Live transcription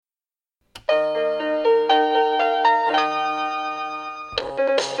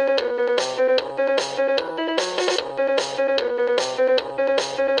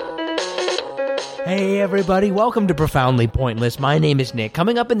everybody. Welcome to Profoundly Pointless. My name is Nick.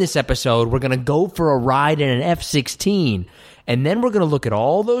 Coming up in this episode, we're going to go for a ride in an F-16, and then we're going to look at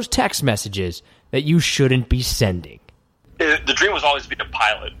all those text messages that you shouldn't be sending. The dream was always to be a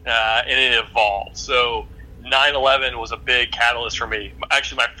pilot, and it evolved. So 9/11 was a big catalyst for me.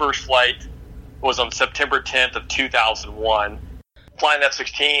 Actually, my first flight was on September 10th of 2001. Flying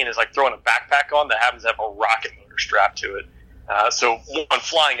F-16 is like throwing a backpack on that happens to have a rocket motor strapped to it. So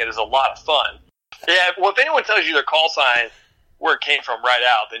flying it is a lot of fun. Yeah, well, if anyone tells you their call sign, where it came from right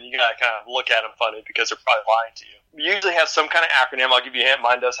out, then you got to kind of look at them funny because they're probably lying to you. You usually have some kind of acronym. I'll give you a hint.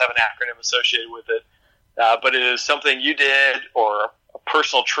 Mine does have an acronym associated with it. But it is something you did or a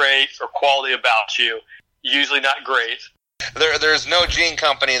personal trait or quality about you, usually not great. There's no gene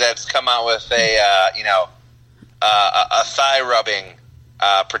company that's come out with a thigh rubbing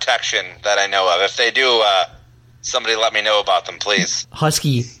protection that I know of. If they do, somebody let me know about them, please.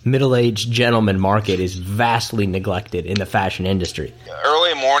 Husky middle-aged gentleman market is vastly neglected in the fashion industry.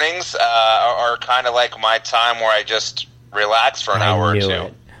 Early mornings are kind of like my time where I just relax for an hour or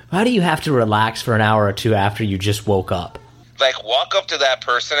two. How do you have to relax for an hour or two after you just woke up? Like, walk up to that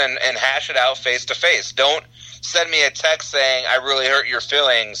person and hash it out face to face. Don't send me a text saying, I really hurt your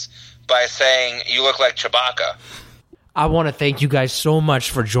feelings, by saying, you look like Chewbacca. I want to thank you guys so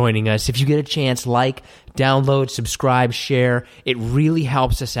much for joining us. If you get a chance, like, download, subscribe, share. It really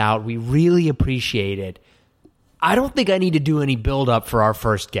helps us out. We really appreciate it. I don't think I need to do any build-up for our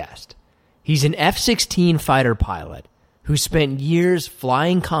first guest. He's an F-16 fighter pilot who spent years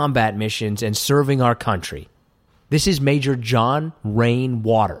flying combat missions and serving our country. This is Major John Rain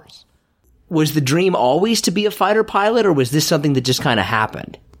Waters. Was the dream always to be a fighter pilot, or was this something that just kind of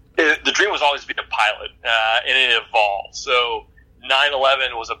happened? The dream was always to be a pilot, and it evolved. So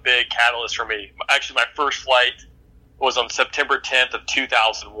 9/11 was a big catalyst for me. Actually, my first flight was on September 10th of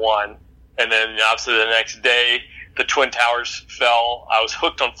 2001, and then obviously the next day the Twin Towers fell. I was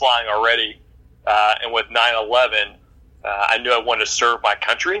hooked on flying already, and with 9/11, I knew I wanted to serve my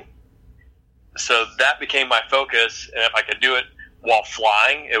country. So that became my focus, and if I could do it while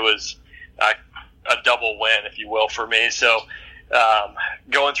flying, it was a double win, if you will, for me. So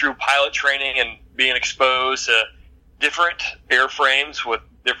going through pilot training and being exposed to different airframes with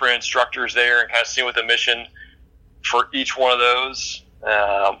different instructors there and kind of seeing what the mission for each one of those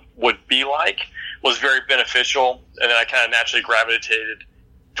would be like was very beneficial. And then I kind of naturally gravitated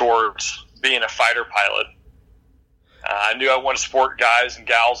towards being a fighter pilot. I knew I wanted to support guys and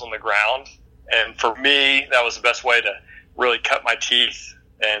gals on the ground. And for me, that was the best way to really cut my teeth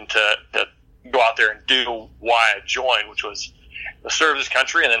and to go out there and do why I joined, which was to serve this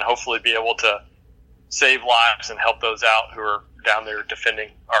country and then hopefully be able to save lives and help those out who are down there defending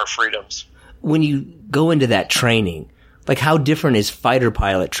our freedoms. When you go into that training, like how different is fighter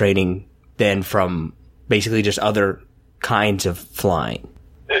pilot training than from basically just other kinds of flying?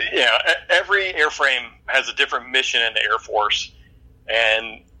 Yeah, every airframe has a different mission in the Air Force,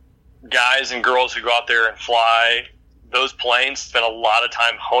 and guys and girls who go out there and fly those planes spend a lot of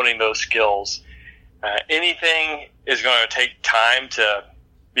time honing those skills. Anything is going to take time to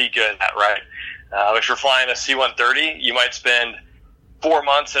be good at, right? If you're flying a C-130, you might spend 4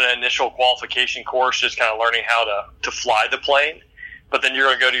 months in an initial qualification course just kind of learning how to fly the plane. But then you're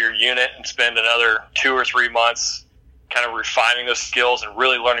going to go to your unit and spend another 2 or 3 months kind of refining those skills and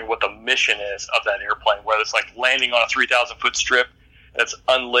really learning what the mission is of that airplane, whether it's like landing on a 3,000-foot strip that's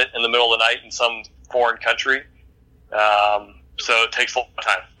unlit in the middle of the night in some foreign country. So it takes a lot of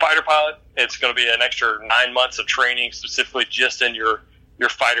time. Fighter pilot, it's going to be an extra 9 months of training specifically just in your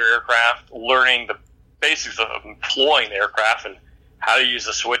fighter aircraft, learning the basics of employing the aircraft and how to use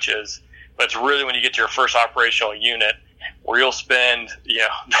the switches. But it's really when you get to your first operational unit where you'll spend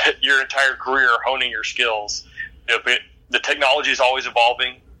your entire career honing your skills. The technology is always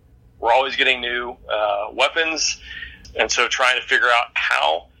evolving. We're always getting new weapons. And so trying to figure out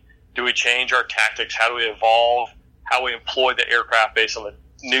how do we change our tactics, how do we evolve, how we employ the aircraft based on the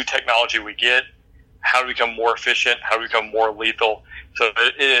new technology we get, how do we become more efficient, how do we become more lethal. So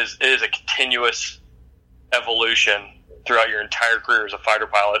it is a continuous evolution throughout your entire career as a fighter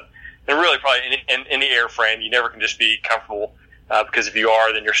pilot. And really probably in any airframe, you never can just be comfortable because if you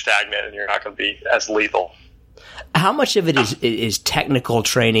are, then you're stagnant and you're not going to be as lethal. How much of it is technical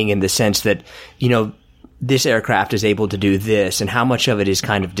training in the sense that, this aircraft is able to do this, and how much of it is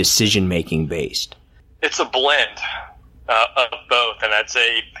kind of decision-making based? It's a blend of both, and I'd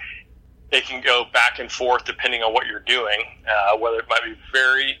say it can go back and forth depending on what you're doing, whether it might be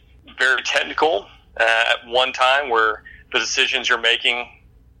very, very technical at one time where the decisions you're making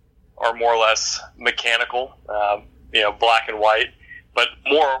are more or less mechanical, black and white, But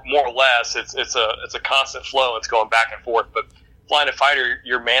more or less, it's a constant flow. It's going back and forth. But flying a fighter,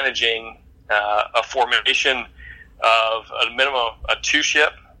 you're managing a formation of a minimum a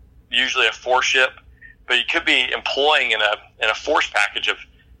 2-ship, usually a 4-ship, but you could be employing in a force package of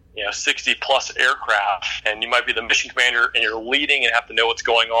 60 plus aircraft, and you might be the mission commander and you're leading and have to know what's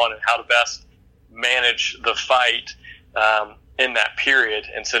going on and how to best manage the fight in that period.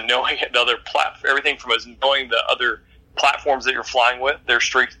 And so knowing the other everything from knowing the other platforms that you're flying with, their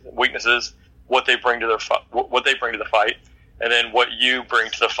strengths and weaknesses, what they bring to the fight, and then what you bring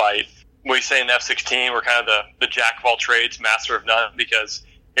to the fight. We say in F-16 we're kind of the jack of all trades, master of none, because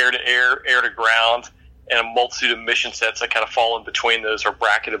air to air, air to ground, and a multitude of mission sets that kind of fall in between those or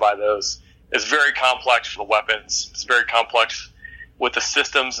bracketed by those. It's very complex for the weapons. It's very complex with the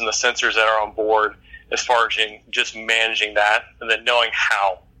systems and the sensors that are on board as far as just managing that and then knowing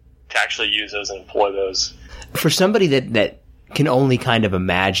how to actually use those and employ those. For somebody that can only kind of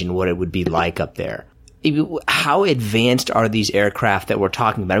imagine what it would be like up there, how advanced are these aircraft that we're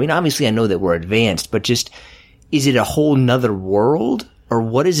talking about? I mean, obviously I know that we're advanced, but just, is it a whole nother world? Or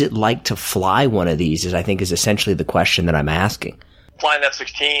what is it like to fly one of these is essentially the question that I'm asking. Flying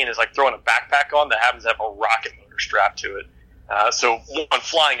F-16 is like throwing a backpack on that happens to have a rocket motor strapped to it. So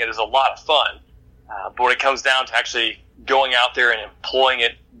flying it is a lot of fun. But when it comes down to actually going out there and employing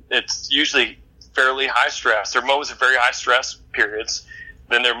it, it's usually fairly high stress. There are moments of very high stress periods.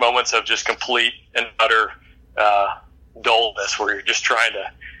 Then there are moments of just complete and utter dullness where you're just trying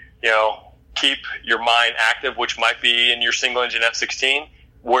to, keep your mind active, which might be in your single engine F-16,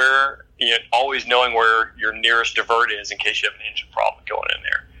 where always knowing where your nearest divert is in case you have an engine problem going in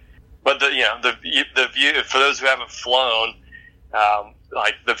there. But the view for those who haven't flown,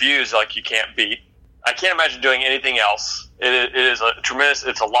 like the views, like you can't beat. I can't imagine doing anything else. It is a tremendous.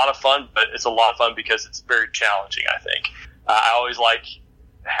 It's a lot of fun, but it's a lot of fun because it's very challenging. I think I always like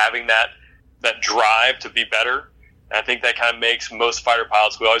having that drive to be better. I think that kind of makes most fighter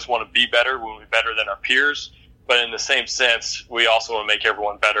pilots, we always want to be better. We want to be better than our peers. But in the same sense, we also want to make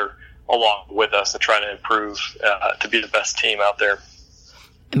everyone better along with us and try to improve to be the best team out there.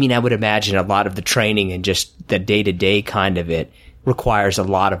 I mean, I would imagine a lot of the training and just the day-to-day kind of it requires a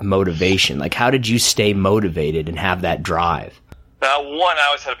lot of motivation. Like, how did you stay motivated and have that drive? One, I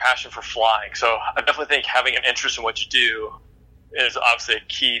always had a passion for flying. So I definitely think having an interest in what you do is obviously a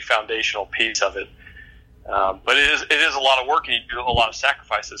key foundational piece of it. But it is a lot of work, and you do a lot of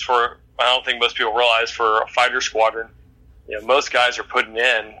sacrifices. I don't think most people realize, for a fighter squadron, most guys are putting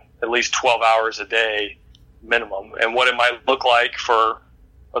in at least 12 hours a day minimum. And what it might look like for,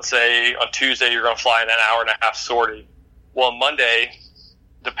 let's say, on Tuesday you're going to fly an hour-and-a-half sortie. Well, on Monday,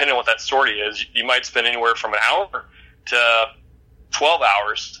 depending on what that sortie is, you might spend anywhere from an hour to 12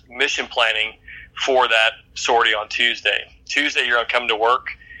 hours mission planning for that sortie on Tuesday. Tuesday, you're going to come to work,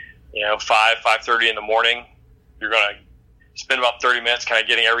 5:30 in the morning. You're going to spend about 30 minutes kind of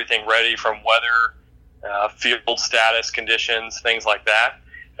getting everything ready, from weather, field status, conditions, things like that.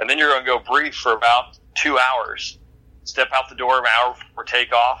 And then you're going to go brief for about 2 hours. Step out the door an hour before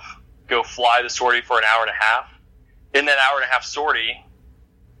takeoff, go fly the sortie for an hour and a half. In that hour and a half sortie,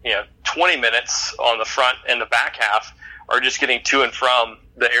 20 minutes on the front and the back half are just getting to and from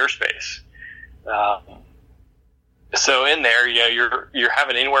the airspace. So in there, you're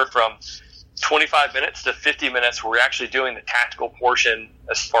having anywhere from 25 minutes to 50 minutes where you're actually doing the tactical portion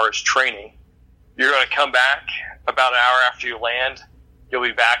as far as training. You're going to come back about an hour after you land. You'll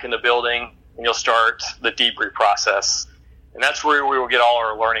be back in the building, and you'll start the debrief process. And that's where we will get all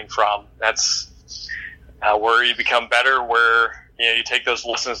our learning from. That's where you become better, where you take those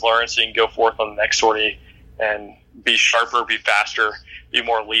lessons learned so you can go forth on the next sortie and be sharper, be faster, be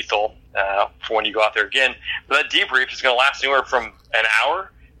more lethal for when you go out there again. But that debrief is going to last anywhere from an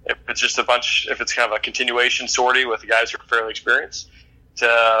hour, if it's kind of a continuation sortie with the guys who are fairly experienced, to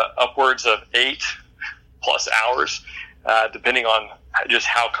upwards of 8+ hours, depending on just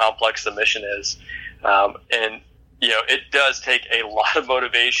how complex the mission is. And it does take a lot of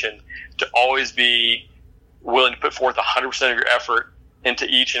motivation to always be willing to put forth 100% of your effort into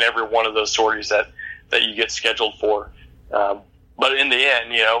each and every one of those sorties that you get scheduled for. But in the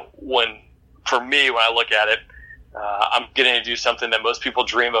end, for me, when I look at it, I'm getting to do something that most people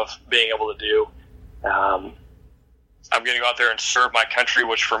dream of being able to do. I'm going to go out there and serve my country,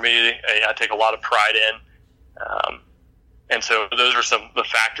 which for me, I take a lot of pride in. And so those are some of the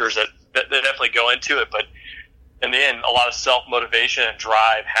factors that definitely go into it. But in the end, a lot of self-motivation and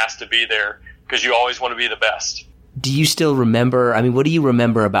drive has to be there, because you always want to be the best. Do you still remember, what do you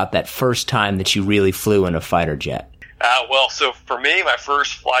remember about that first time that you really flew in a fighter jet? So for me, my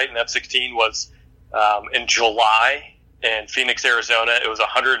first flight in F-16 was in July, in Phoenix, Arizona. It was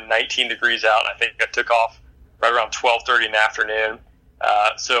 119 degrees out, and I think I took off right around 12:30 in the afternoon.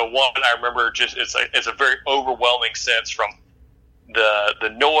 So one, I remember it's a very overwhelming sense from the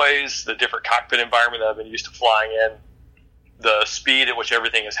noise, the different cockpit environment that I've been used to flying in, the speed at which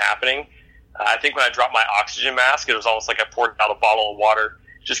everything is happening. I think when I dropped my oxygen mask, it was almost like I poured out a bottle of water,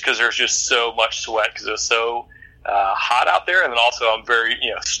 just because there's just so much sweat because it was so hot out there. And then also I'm very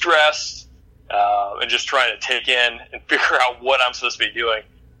stressed and just trying to take in and figure out what I'm supposed to be doing.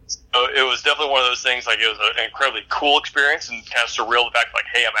 So it was definitely one of those things. Like, it was an incredibly cool experience and kind of surreal, the fact like,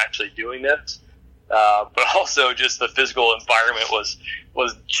 hey, I'm actually doing this. But also just the physical environment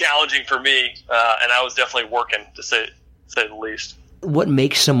was challenging for me, and I was definitely working, to say the least. What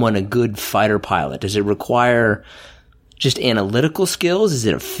makes someone a good fighter pilot? Does it require just analytical skills? Is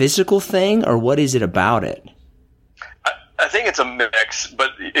it a physical thing, or what is it about it? I think it's a mix,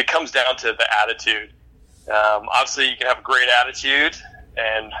 but it comes down to the attitude. Obviously, you can have a great attitude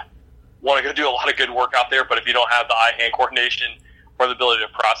and want to go do a lot of good work out there, but if you don't have the eye-hand coordination or the ability to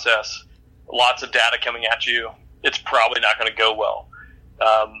process lots of data coming at you, it's probably not going to go well.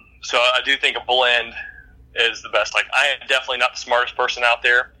 So I do think a blend is the best. Like, I am definitely not the smartest person out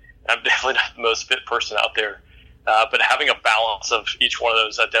there. I'm definitely not the most fit person out there. But having a balance of each one of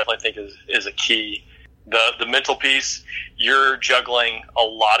those, I definitely think is a key. The mental piece, you're juggling a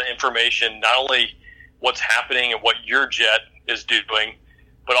lot of information, not only what's happening and what your jet is doing,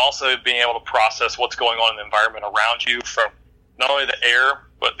 but also being able to process what's going on in the environment around you, from not only the air,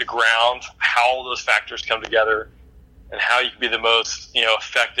 but the ground, how all those factors come together, and how you can be the most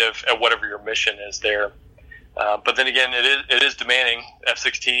effective at whatever your mission is there. But then again, it is demanding.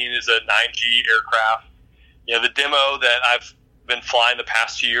 F-16 is a 9G aircraft. The demo that I've been flying the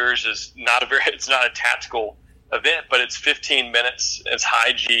past 2 years is it's not a tactical event, but it's 15 minutes. It's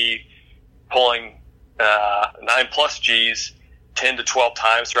high G, pulling 9+ Gs 10 to 12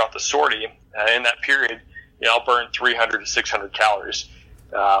 times throughout the sortie. In that period, I'll burn 300 to 600 calories.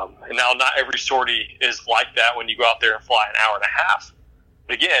 And now not every sortie is like that when you go out there and fly an hour and a half.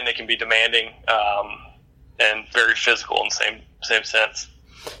 But again, it can be demanding and very physical in the same sense.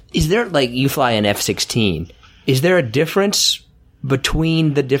 Is there, like, you fly an F-16, is there a difference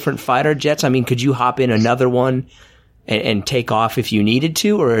between the different fighter jets? I mean, could you hop in another one and take off if you needed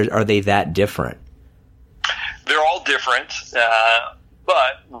to, or are they that different? They're all different,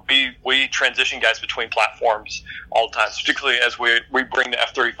 but we transition guys between platforms all the time, particularly as we bring the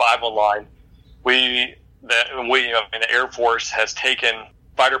F-35 online. The Air Force has taken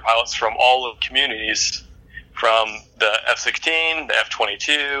fighter pilots from all of the communities, from the F-16, the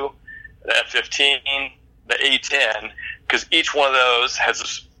F-22, the F-15, the A-10, because each one of those has a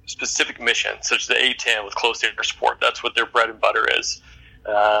specific mission, such as the A-10 with close air support. That's what their bread and butter is.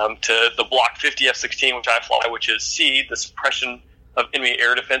 To the Block 50 F-16, which I fly, which is C, the suppression of enemy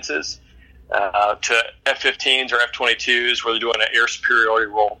air defenses, to F-15s or F-22s, where they're doing an air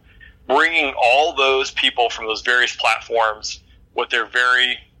superiority role. Bringing all those people from those various platforms with their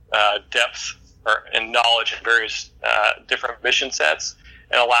very depth and knowledge in various different mission sets,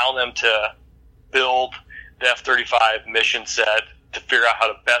 and allowing them to build the F-35 mission set to figure out how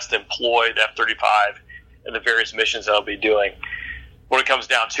to best employ the F-35 in the various missions that I'll be doing. When it comes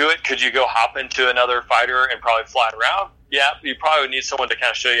down to it, could you go hop into another fighter and probably fly it around? Yeah, you probably would need someone to kind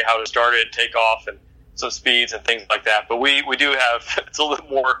of show you how to start it, take off, and some speeds and things like that. But we do have, it's a little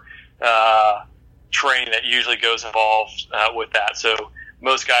more training that usually goes involved with that. So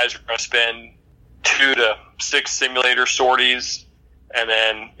most guys are going to spend 2 to 6 simulator sorties, and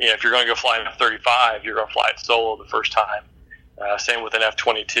then if you're going to go fly an F-35, you're going to fly it solo the first time. Same with an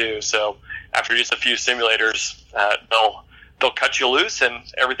F-22. So after just a few simulators, they'll cut you loose, and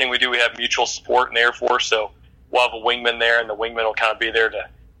everything we do, we have mutual support in the Air Force. So we'll have a wingman there, and the wingman will kind of be there to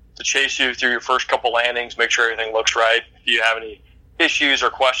chase you through your first couple landings, make sure everything looks right. If you have any issues or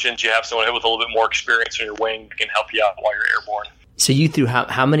questions, you have someone with a little bit more experience on your wing that can help you out while you're airborne. So you threw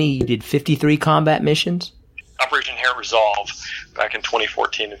how many? You did 53 combat missions? Operation Inherent Resolve back in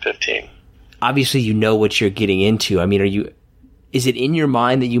 2014 and 15. Obviously, you know what you're getting into. I mean, is it in your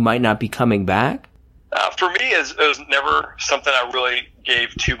mind that you might not be coming back? For me, it was never something I really gave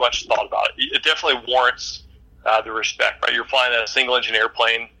too much thought about. It definitely warrants the respect, right? You're flying a single-engine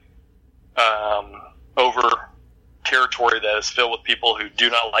airplane over territory that is filled with people who do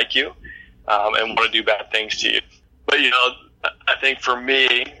not like you and want to do bad things to you. But, I think for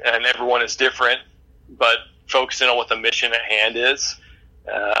me, and everyone is different, but focusing on what the mission at hand is,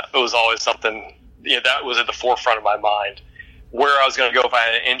 it was always something, that was at the forefront of my mind. Where I was going to go if I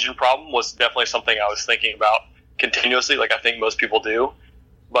had an engine problem was definitely something I was thinking about continuously, like I think most people do.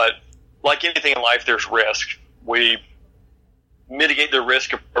 But like anything in life, there's risk. We mitigate the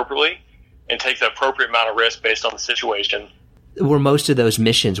risk appropriately and take the appropriate amount of risk based on the situation. Were most of those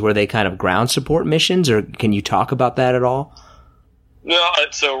missions, were they kind of ground support missions, or can you talk about that at all? No,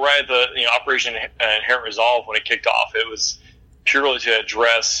 so right at the Operation Inherent Resolve, when it kicked off, it was purely to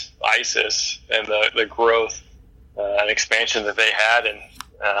address ISIS and the growth and expansion that they had in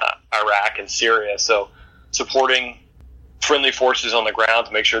Iraq and Syria. So supporting friendly forces on the ground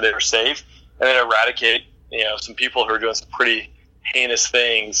to make sure they were safe, and then eradicate some people who are doing some pretty heinous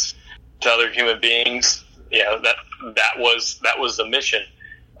things to other human beings. That was the mission,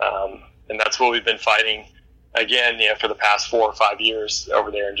 and that's what we've been fighting again, for the past 4 or 5 years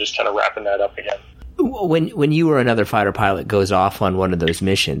over there, and just kind of wrapping that up again. When you or another fighter pilot goes off on one of those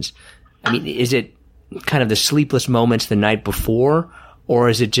missions, I mean, is it kind of the sleepless moments the night before, or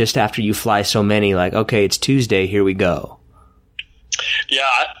is it just after you fly so many, like, okay, it's Tuesday, here we go? Yeah,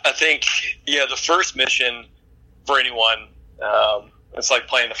 I think, the first mission for anyone, it's like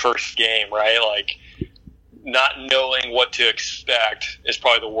playing the first game, right? Like, not knowing what to expect is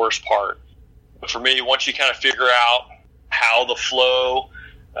probably the worst part. But for me, once you kind of figure out how the flow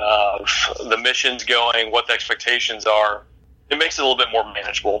of the mission's going, what the expectations are, it makes it a little bit more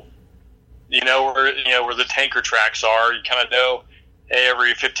manageable. Where the tanker tracks are, you kind of know, hey,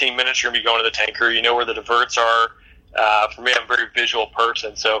 every 15 minutes you're going to be going to the tanker. You know where the diverts are. For me, I'm a very visual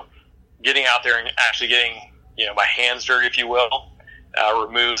person, so getting out there and actually getting, my hands dirty, if you will,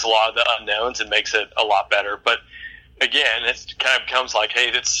 removes a lot of the unknowns and makes it a lot better. But again, it kind of becomes like,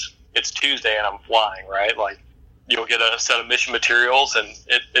 hey, it's Tuesday and I'm flying, right? Like, you'll get a set of mission materials, and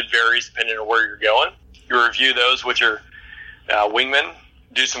it varies depending on where you're going. You review those with your wingman,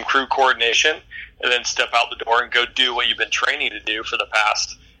 do some crew coordination, and then step out the door and go do what you've been training to do for the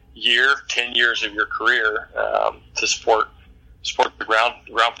past 10 years of your career, to support the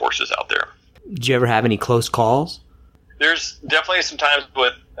ground forces out there. Did you ever have any close calls? There's definitely some times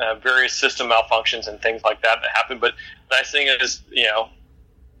with various system malfunctions and things like that happen, but the nice thing is,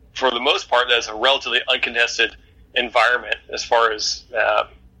 for the most part, that's a relatively uncontested environment as far as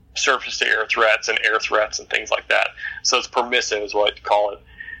surface-to-air threats and air threats and things like that. So it's permissive is what I'd call it.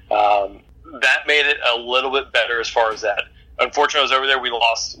 That made it a little bit better as far as that. Unfortunately, I was over there. We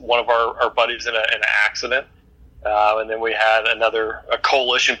lost one of our buddies in an accident, and then we had a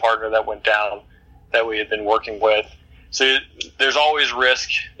coalition partner that went down that we had been working with. So there's always risk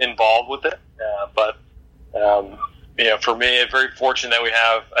involved with it, but for me, I'm very fortunate that we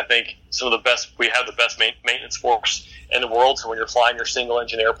have, I think, we have the best maintenance force in the world. So when you're flying your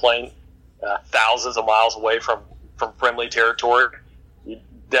single-engine airplane thousands of miles away from friendly territory, you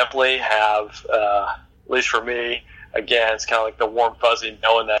definitely have, at least for me, again, it's kind of like the warm fuzzy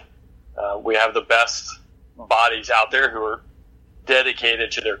knowing that we have the best bodies out there who are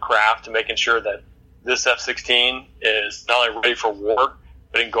dedicated to their craft to making sure that this F-16 is not only ready for war,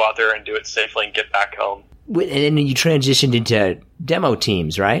 but it can go out there and do it safely and get back home. And then you transitioned into demo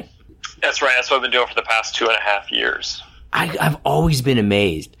teams, right? That's right. That's what I've been doing for the past 2.5 years. I've always been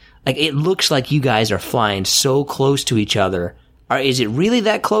amazed. Like, it looks like you guys are flying so close to each other. Is it really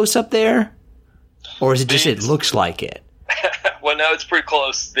that close up there? Or is it just it looks like it? Well, no, it's pretty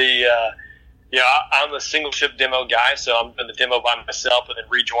close. I'm a single ship demo guy, so I'm doing the demo by myself and then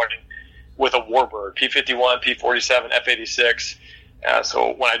rejoining with a Warbird, P-51, P-47, F-86.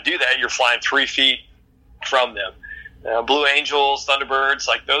 So when I do that, you're flying 3 feet from them. Blue Angels, Thunderbirds,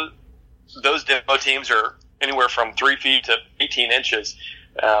 like those demo teams are anywhere from 3 feet to 18 inches.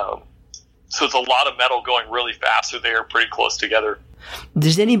 So it's a lot of metal going really fast, so they are pretty close together.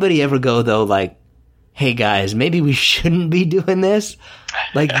 Does anybody ever go, though, like, hey, guys, maybe we shouldn't be doing this?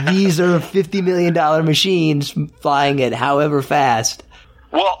 Like, these are $50 million machines flying at however fast.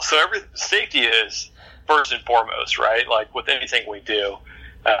 Well, so safety is first and foremost, right? Like with anything we do.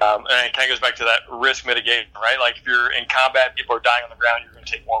 And it kind of goes back to that risk mitigation, right? Like if you're in combat, people are dying on the ground, you're going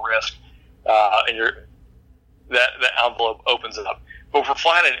to take more risk. And that envelope opens up. But if we're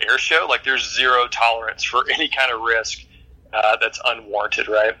flying an air show, like there's zero tolerance for any kind of risk that's unwarranted,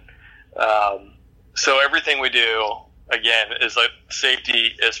 right? So everything we do, again, is like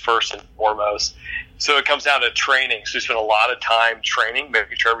safety is first and foremost. So it comes down to training. So we spend a lot of time training,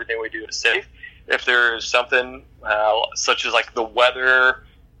 making sure everything we do is safe. If there's something such as like the weather,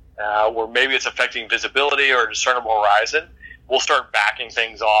 where maybe it's affecting visibility or a discernible horizon, we'll start backing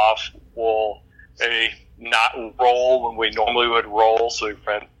things off. We'll maybe not roll when we normally would roll, so we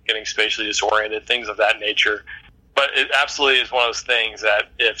prevent getting spatially disoriented, things of that nature. But it absolutely is one of those things that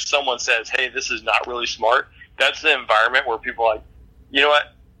if someone says, hey, this is not really smart, that's the environment where people are like, you know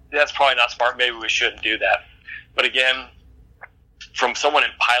what, that's probably not smart, maybe we shouldn't do that. But again, from someone in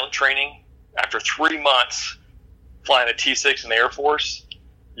pilot training, after 3 months flying a T-6 in the Air Force,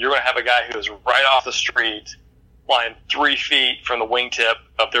 you're going to have a guy who is right off the street flying 3 feet from the wingtip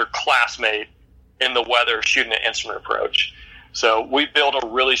of their classmate in the weather shooting an instrument approach. So we build a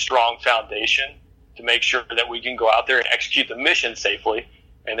really strong foundation to make sure that we can go out there and execute the mission safely.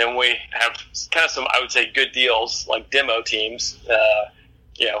 And then we have kind of some, I would say, good deals like demo teams.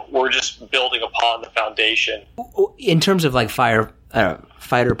 We're just building upon the foundation. In terms of like fighter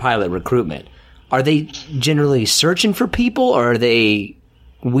pilot recruitment, are they generally searching for people, or are they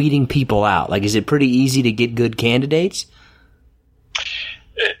weeding people out? Like, is it pretty easy to get good candidates?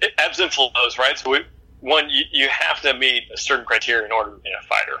 It ebbs and flows, right? So you have to meet a certain criteria in order to be a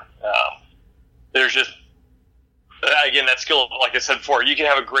fighter. There's just, again, that skill, like I said before, you can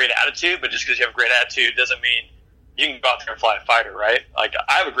have a great attitude, but just because you have a great attitude doesn't mean you can go out there and fly a fighter, right? Like,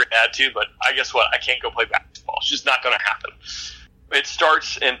 I have a great attitude, but guess what? I can't go play basketball. It's just not going to happen. It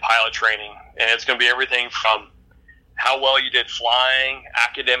starts in pilot training, and it's going to be everything from how well you did flying,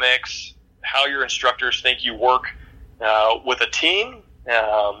 academics, how your instructors think you work with a team.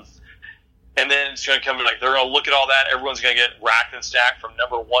 And then it's going to come to, like, they're going to look at all that. Everyone's going to get racked and stacked from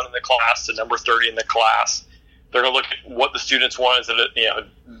number 1 in the class to number 30 in the class. They're going to look at what the students want as a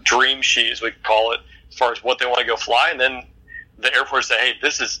dream sheet, as we call it, as far as what they want to go fly. And then the Air Force say, hey,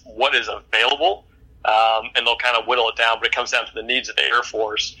 this is what is available. And they'll kind of whittle it down, but it comes down to the needs of the Air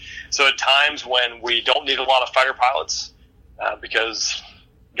Force. So at times when we don't need a lot of fighter pilots because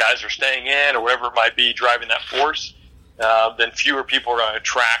guys are staying in or whatever it might be driving that force, then fewer people are going to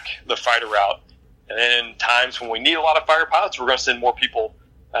track the fighter route. And then in times when we need a lot of fighter pilots, we're going to send more people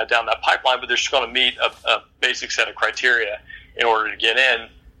down that pipeline, but they're just going to meet a basic set of criteria in order to get in.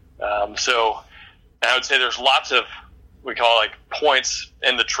 So I would say there's lots of, we call it like points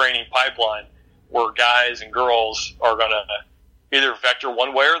in the training pipeline where guys and girls are going to either vector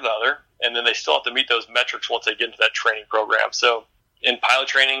one way or the other, and then they still have to meet those metrics once they get into that training program. So in pilot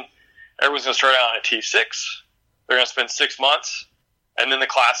training, everyone's going to start out on a T6. They're going to spend 6 months, and then the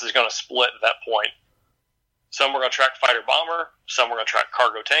class is going to split at that point. Some are going to track fighter bomber, some are going to track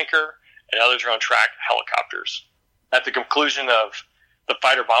cargo tanker, and others are going to track helicopters. At the conclusion of the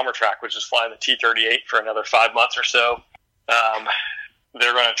fighter bomber track, which is flying the T-38 for another 5 months or so,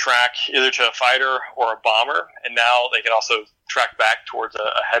 they're going to track either to a fighter or a bomber, and now they can also track back towards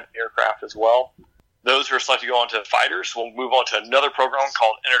a heavy aircraft as well. Those who are selected to go on to fighters will move on to another program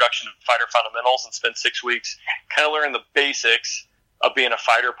called Introduction to Fighter Fundamentals and spend 6 weeks kind of learning the basics of being a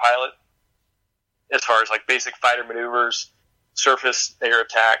fighter pilot as far as like basic fighter maneuvers, surface air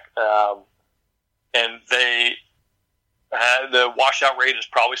attack, and the washout rate is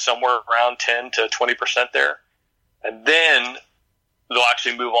probably somewhere around 10 to 20% there. And then they'll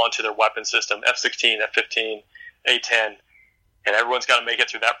actually move on to their weapon system, F-16, F-15, A-10, and everyone's got to make it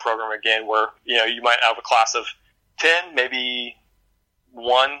through that program again where, you might have a class of 10, maybe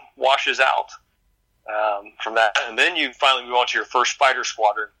 1 washes out from that. And then you finally move on to your first fighter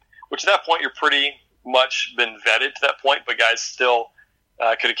squadron, which at that point you're pretty much been vetted to that point, but guys still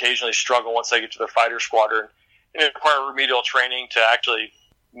could occasionally struggle once they get to their fighter squadron. And it requires remedial training to actually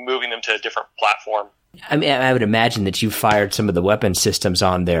moving them to a different platform. I mean, I would imagine that you fired some of the weapon systems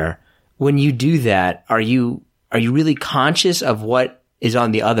on there. When you do that, are you really conscious of what is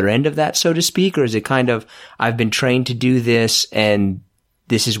on the other end of that, so to speak? Or is it kind of, I've been trained to do this and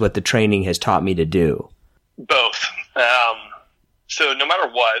this is what the training has taught me to do? Both. So no matter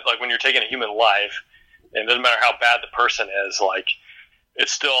what, like when you're taking a human life, and it doesn't matter how bad the person is, like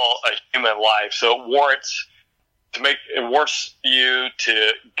it's still a human life. So it warrants you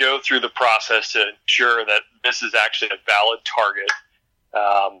to go through the process to ensure that this is actually a valid target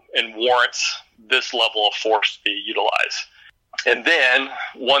and warrants this level of force to be utilized. And then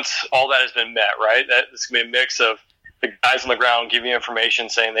once all that has been met, right, it's going to be a mix of the guys on the ground giving you information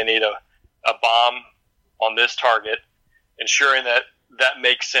saying they need a bomb on this target, ensuring that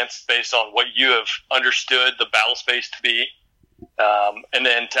makes sense based on what you have understood the battle space to be, and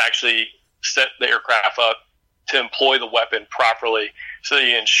then to actually set the aircraft up to employ the weapon properly so that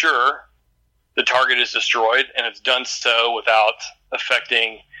you ensure the target is destroyed and it's done so without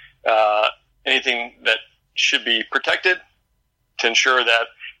affecting anything that should be protected, to ensure that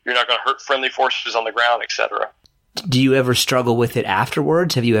you're not going to hurt friendly forces on the ground, etc. Do you ever struggle with it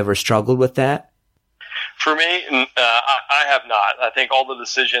afterwards? Have you ever struggled with that? For me, I have not. I think all the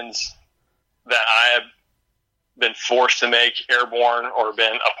decisions that I have been forced to make airborne or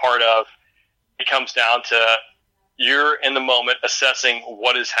been a part of, it comes down to you're in the moment assessing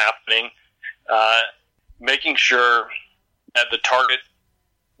what is happening, making sure that the target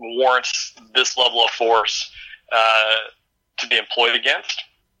warrants this level of force to be employed against.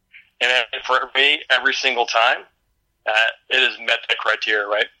 And for me, every single time, it has met that criteria,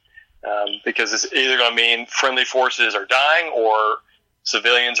 right? Because it's either going to mean friendly forces are dying or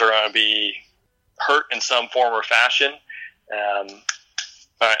civilians are going to be hurt in some form or fashion. And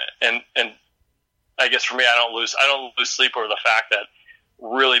I guess for me, I don't lose sleep over the fact that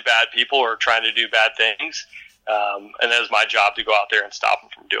really bad people are trying to do bad things. And that is my job to go out there and stop them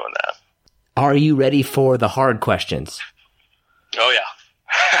from doing that. Are you ready for the hard questions? Oh,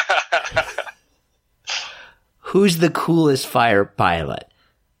 yeah. Who's the coolest fighter pilot?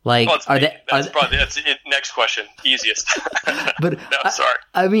 Like, that's it. Next question. Easiest. But no, sorry.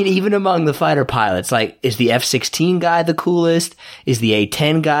 I mean, even among the fighter pilots, like, is the F-16 guy the coolest? Is the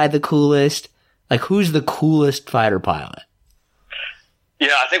A-10 guy the coolest? Like, who's the coolest fighter pilot?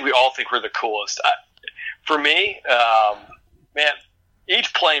 Yeah, I think we all think we're the coolest. For me, man,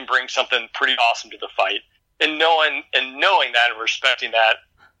 each plane brings something pretty awesome to the fight, and knowing that and respecting that,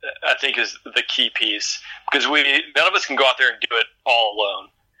 I think is the key piece, because none of us can go out there and do it all alone.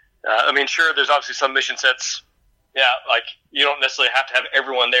 I mean, sure, there's obviously some mission sets, like you don't necessarily have to have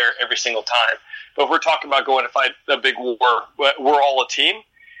everyone there every single time. But if we're talking about going to fight a big war, we're all a team,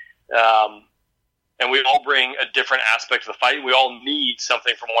 and we all bring a different aspect of the fight. We all need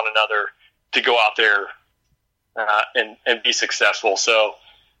something from one another to go out there and be successful. So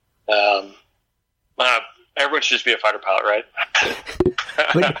everyone should just be a fighter pilot, right?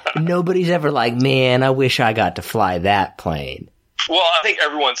 But nobody's ever like, man, I wish I got to fly that plane. Well, I think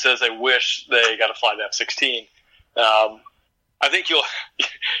everyone says they wish they got to fly the F-16. I think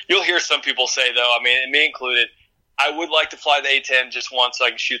you'll hear some people say, though, I mean, and me included, I would like to fly the A-10 just once so I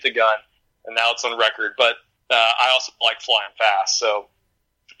can shoot the gun, and now it's on record. But I also like flying fast. So,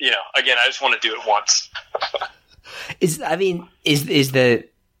 again, I just want to do it once. Is the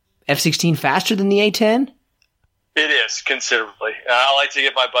F-16 faster than the A-10? It is, considerably. I like to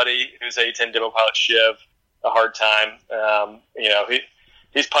give my buddy, who's A-10 demo pilot, Shiv, a hard time.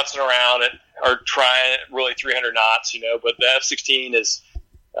 He's putzing around or trying really 300 knots, but the F-16 is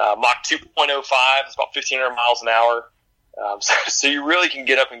Mach 2.05. It's about 1,500 miles an hour. So you really can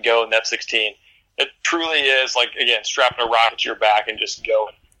get up and go in the F-16. It truly is like, again, strapping a rocket to your back and just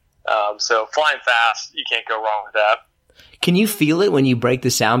going. So flying fast, you can't go wrong with that. Can you feel it when you break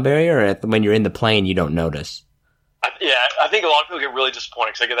the sound barrier, or when you're in the plane you don't notice? I think a lot of people get really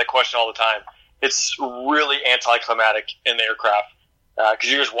disappointed because I get that question all the time. It's really anticlimactic in the aircraft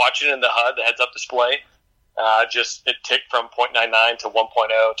because you're just watching it in the HUD, the heads-up display. It ticked from 0.99 to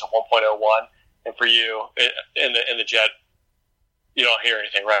 1.0 to 1.01, and for you in the jet, you don't hear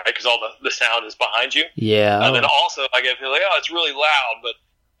anything, right? Because all the sound is behind you. Yeah. And then also I get people like, oh, it's really loud, but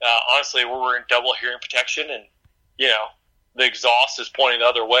honestly, we're in double hearing protection, and the exhaust is pointing the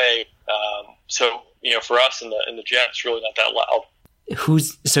other way. So for us in the jet, it's really not that loud.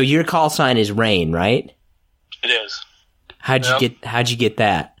 So your call sign is Rain, right? It is. How'd you get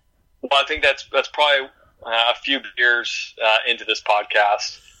that? Well, I think that's probably a few beers into this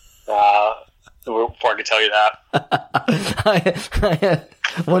podcast before I can tell you that.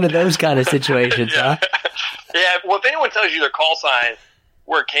 One of those kind of situations, yeah. Huh? Yeah. Well, if anyone tells you their call sign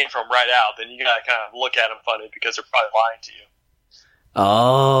where it came from right out, then you gotta kind of look at them funny because they're probably lying to you.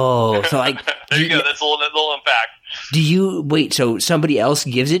 Oh, so like there you go. That's a little impact. Do you wait? So somebody else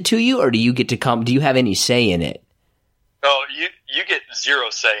gives it to you, or do you get to come? Do you have any say in it? Oh, you get zero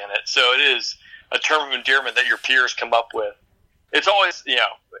say in it. So it is a term of endearment that your peers come up with. It's always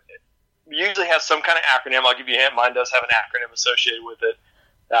usually has some kind of acronym. I'll give you a hint. Mine does have an acronym associated with it,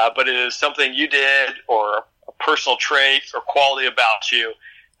 but it is something you did or a personal trait or quality about you.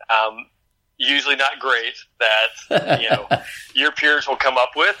 Usually not great that your peers will come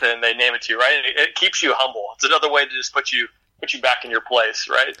up with, and they name it to you, right? And it keeps you humble. It's another way to just put you back in your place,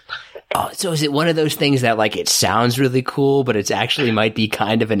 right? Oh, so is it one of those things that like it sounds really cool, but it's actually might be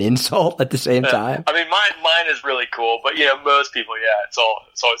kind of an insult at the same time? I mean, mine is really cool, but most people, it's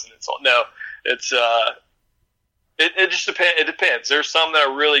always an insult. No, it's it just depends. It depends. There's some that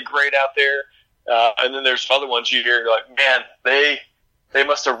are really great out there, and then there's other ones you hear, you're like, man, they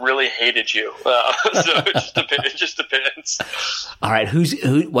must have really hated you. So it just depends. All right.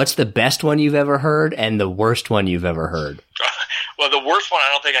 What's the best one you've ever heard and the worst one you've ever heard? Well, the worst one I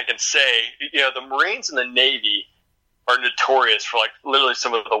don't think I can say. The Marines and the Navy are notorious for like literally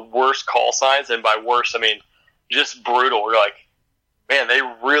some of the worst call signs. And by worst, I mean, just brutal. We're like, man, they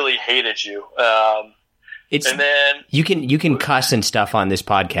really hated you. And then you can cuss and stuff on this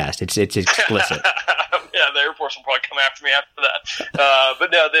podcast. It's explicit. Yeah, the Air Force will probably come after me after that.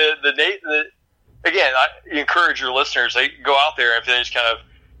 But no, again, I encourage your listeners, they go out there if they just kind of,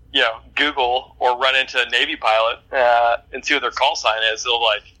 Google or run into a Navy pilot and see what their call sign is. They'll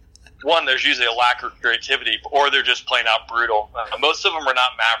like, one, there's usually a lack of creativity, or they're just plain out brutal. Most of them are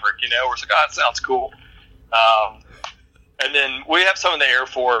not Maverick, where it's like, oh, that sounds cool. And then we have some in the Air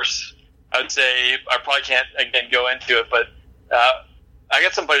Force. I would say I probably can't, again, go into it, but I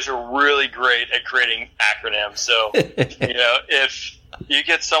got some buddies who are really great at creating acronyms. So, if you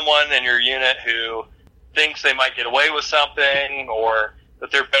get someone in your unit who thinks they might get away with something, or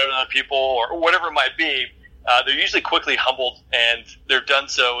that they're better than other people, or whatever it might be, they're usually quickly humbled, and they're done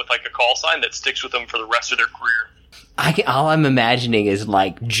so with like a call sign that sticks with them for the rest of their career. All I'm imagining is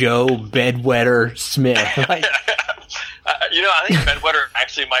like Joe Bedwetter Smith. Like, I think Bedwetter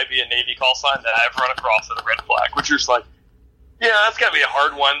actually might be a Navy call sign that I've run across at a red flag, which is like, that's got to be a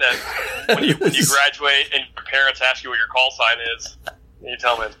hard one that when you graduate and your parents ask you what your call sign is, and you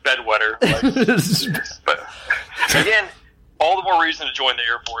tell them it's Bedwetter. But again, all the more reason to join the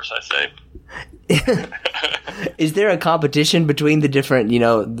Air Force, I say. Is there a competition between the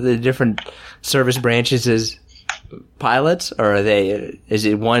different service branches as pilots, or is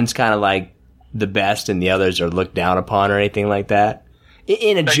it one's kind of like the best and the others are looked down upon, or anything like that?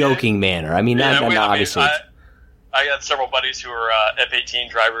 In a joking manner. I mean, obviously. I got several buddies who are F-18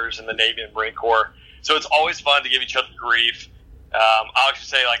 drivers in the Navy and Marine Corps, so it's always fun to give each other grief. I'll actually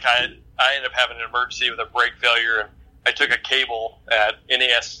say, like, I ended up having an emergency with a brake failure, and I took a cable at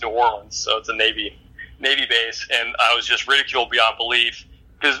NAS New Orleans, so it's a Navy base, and I was just ridiculed beyond belief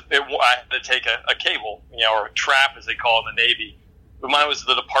because I had to take a cable, or a trap as they call it in the Navy. But mine was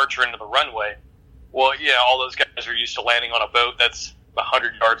the departure into the runway. Well, all those guys are used to landing on a boat that's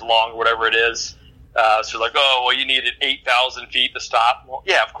 100 yards long, or whatever it is. So like, you needed 8,000 feet to stop. Well,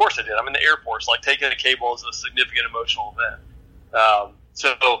 yeah, of course I did. I'm in the Air Force. Like, taking a cable is a significant emotional event.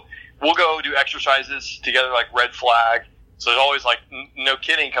 So we'll go do exercises together, like red flag. So there's always, like, no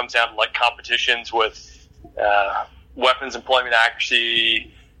kidding, comes down to like competitions with weapons employment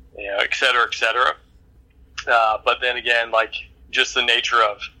accuracy, et cetera, et cetera. But then again, like, just the nature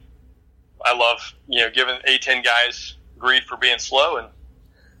of, I love, giving A-10 guys grief for being slow, and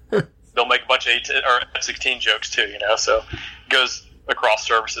they'll make a bunch of A-10 or F-16 jokes too, so it goes across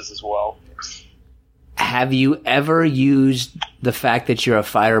services as well. Have you ever used the fact that you're a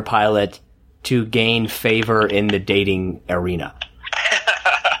fighter pilot to gain favor in the dating arena?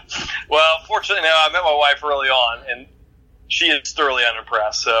 Well, fortunately, no. I met my wife early on, and she is thoroughly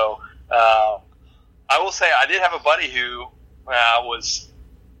unimpressed. So I will say I did have a buddy who was,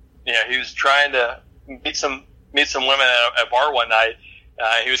 he was trying to meet some women at a bar one night.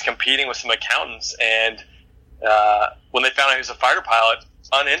 He was competing with some accountants, and when they found out he was a fighter pilot,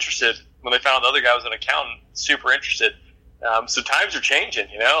 uninterested. When they found out the other guy was an accountant, super interested. So times are changing,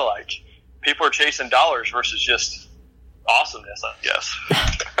 like, people are chasing dollars versus just awesomeness, I guess.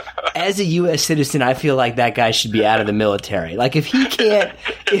 As a U.S. citizen, I feel like that guy should be out of the military. Like, if he can't,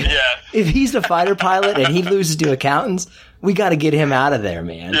 if he's a fighter pilot and he loses to accountants, we got to get him out of there,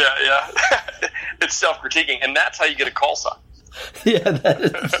 man. Yeah. It's self-critiquing, and that's how you get a call sign. Yeah, that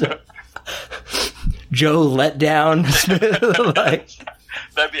is Joe Letdown. Like,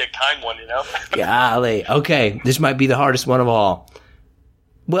 that'd be a kind one, Golly. Okay, this might be the hardest one of all.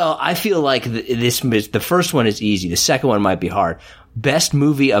 Well, I feel like the first one is easy. The second one might be hard. Best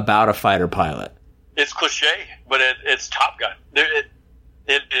movie about a fighter pilot. It's cliche, but it's Top Gun. It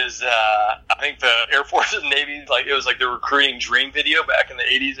is. I think the Air Force and Navy, like, it was like the recruiting dream video back in the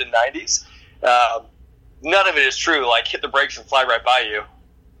 80s and 90s. None of it is true. Like, hit the brakes and fly right by you.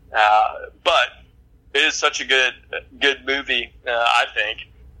 But it is such a good movie. I think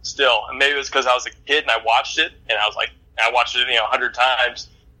still, and maybe it was because I was a kid and I watched it, and I watched it 100 times,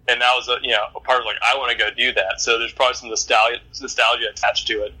 and that was a part of, like, I want to go do that. So there's probably some nostalgia attached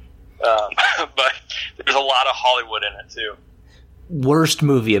to it. But there's a lot of Hollywood in it too. Worst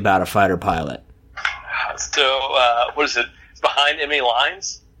movie about a fighter pilot. So what is it? It's Behind Enemy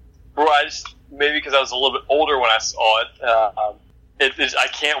Lines. Bro, maybe because I was a little bit older when I saw it. I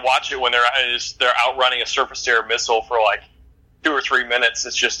can't watch it when they're outrunning a surface-to-air missile for like 2 or 3 minutes.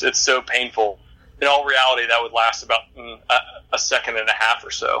 It's so painful. In all reality, that would last about a second and a half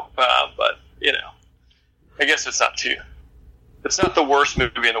or so. But I guess it's not the worst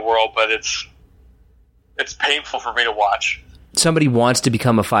movie in the world, but it's painful for me to watch. Somebody wants to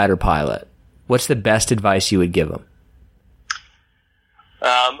become a fighter pilot. What's the best advice you would give them?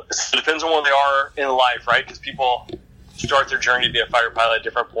 So it depends on where they are in life, right? Because people start their journey to be a fighter pilot at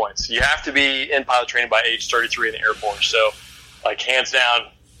different points. You have to be in pilot training by age 33 in the Air Force. So, like, hands down,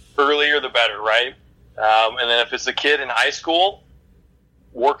 earlier the better, right? And then if it's a kid in high school,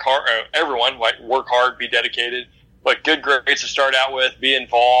 work hard. Everyone, work hard, be dedicated. Like, good grades to start out with. Be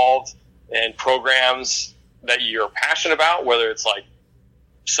involved in programs that you're passionate about, whether it's like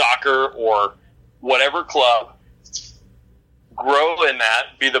soccer or whatever club, grow in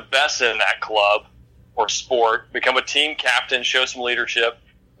that, be the best in that club or sport, become a team captain, show some leadership,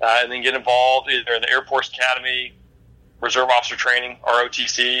 and then get involved either in the Air Force Academy, Reserve Officer Training,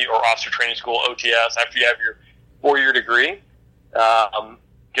 ROTC, or Officer Training School, OTS, after you have your 4-year degree,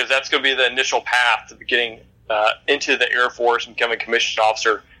 because that's going to be the initial path to getting into the Air Force and becoming a commissioned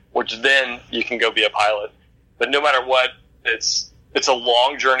officer, which then you can go be a pilot. But no matter what, it's a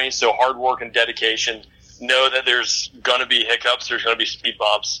long journey, so hard work and dedication. Know that there's going to be hiccups, there's going to be speed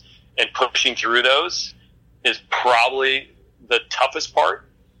bumps, and pushing through those is probably the toughest part,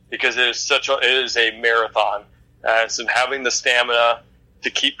 because it is a marathon. So having the stamina to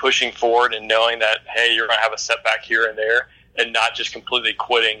keep pushing forward and knowing that, hey, you're going to have a setback here and there, and not just completely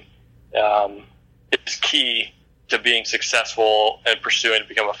quitting, is key to being successful and pursuing to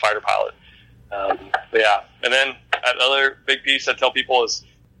become a fighter pilot. And then another big piece I tell people is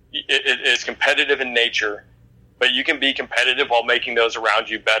it is competitive in nature, but you can be competitive while making those around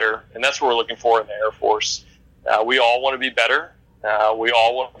you better, and that's what we're looking for in the Air Force. We all want to be better. We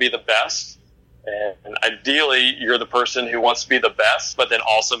all want to be the best, and ideally you're the person who wants to be the best, but then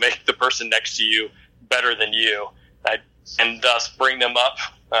also make the person next to you better than you, and thus bring them up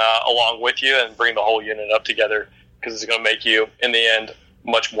along with you and bring the whole unit up together, because it's going to make you, in the end,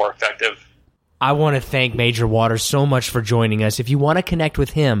 much more effective. I want to thank Major Waters so much for joining us. If you want to connect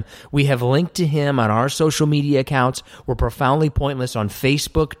with him, we have linked to him on our social media accounts. We're Profoundly Pointless on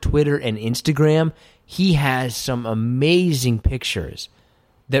Facebook, Twitter, and Instagram. He has some amazing pictures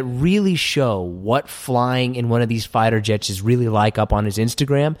that really show what flying in one of these fighter jets is really like up on his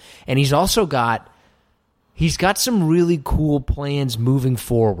Instagram. And he's also got some really cool plans moving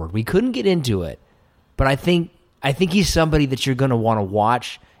forward. We couldn't get into it, but I think he's somebody that you're going to want to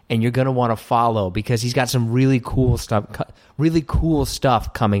watch and you're going to want to follow, because he's got some really cool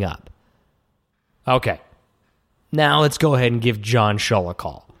stuff coming up. Okay. Now let's go ahead and give John Shull a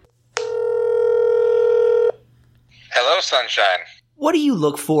call. Hello, Sunshine. What do you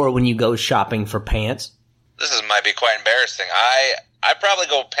look for when you go shopping for pants? Might be quite embarrassing. I probably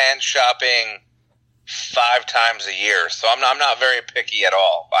go pants shopping 5 times a year, so I'm not very picky at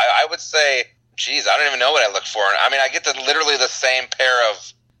all. I would say, geez, I don't even know what I look for. I mean, I get literally the same pair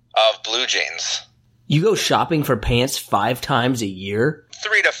of blue jeans. You go shopping for pants 5 times a year?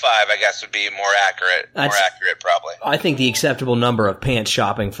 3 to 5, I guess, would be more accurate. Probably. I think the acceptable number of pants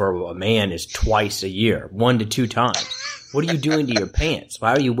shopping for a man is twice a year, 1 to 2 times. What are you doing to your pants?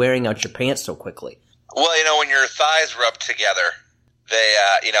 Why are you wearing out your pants so quickly? Well, when your thighs rub together, they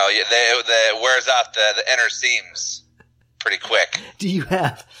wears out the inner seams pretty quick. Do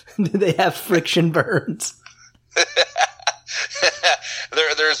they have friction burns?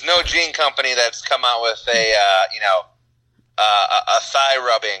 There's no jean company that's come out with a thigh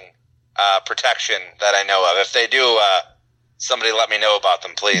rubbing protection that I know of. If they do, somebody let me know about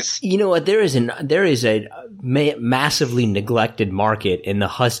them, please. You know what? There is a massively neglected market in the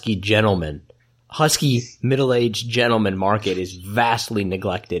husky middle-aged gentleman market is vastly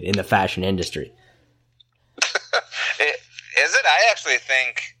neglected in the fashion industry. Is it? I actually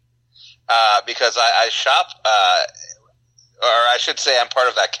think because I shop. Or I should say I'm part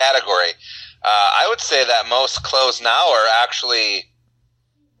of that category. I would say that most clothes now are actually,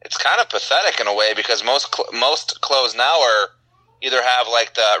 it's kind of pathetic in a way, because most clothes now are either have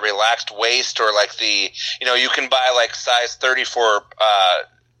like the relaxed waist, or like the, you can buy like size 34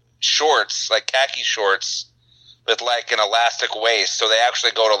 shorts, like khaki shorts with like an elastic waist. So they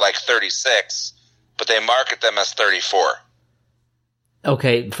actually go to like 36, but they market them as 34.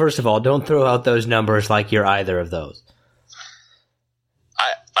 Okay, first of all, don't throw out those numbers like you're either of those.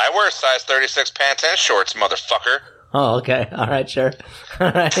 I wear size 36 pants and shorts, motherfucker. Oh, okay. All right, sure.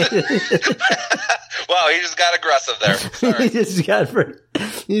 All right. Wow, he just got aggressive there. Sorry.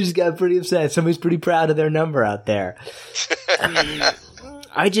 You just got pretty upset. Somebody's pretty proud of their number out there.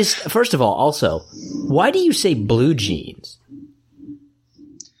 First of all, also, why do you say blue jeans?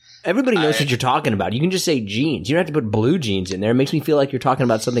 Everybody knows what you're talking about. You can just say jeans. You don't have to put blue jeans in there. It makes me feel like you're talking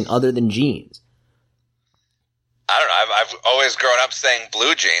about something other than jeans. I don't know. I've always grown up saying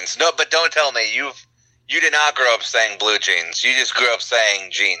blue jeans. No, but don't tell me you did not grow up saying blue jeans. You just grew up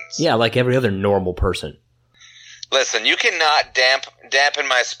saying jeans. Yeah, like every other normal person. Listen, you cannot dampen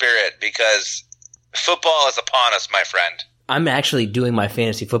my spirit, because football is upon us, my friend. I'm actually doing my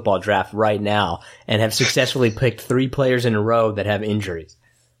fantasy football draft right now and have successfully picked 3 players in a row that have injuries.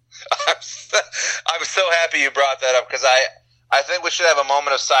 I'm so happy you brought that up, because I think we should have a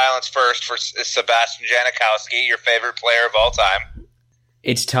moment of silence first for Sebastian Janikowski, your favorite player of all time.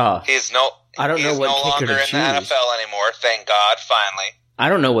 It's tough. He's no longer in the NFL anymore. Thank God, finally. I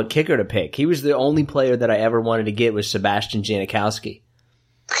don't know what kicker to pick. He was the only player that I ever wanted to get was Sebastian Janikowski.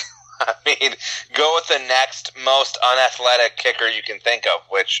 I mean, go with the next most unathletic kicker you can think of,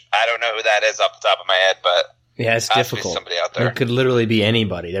 which I don't know who that is off the top of my head, but yeah, it's difficult. Somebody out there. It could literally be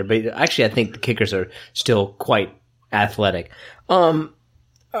anybody. Actually, I think the kickers are still quite athletic. Are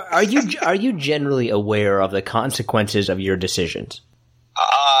you generally aware of the consequences of your decisions?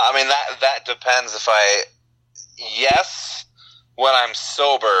 I mean, that depends. Yes, when I'm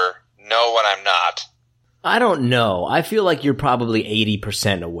sober. No, when I'm not. I don't know. I feel like you're probably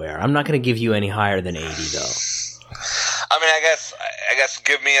 80% aware. I'm not going to give you any higher than 80, though. I mean, I guess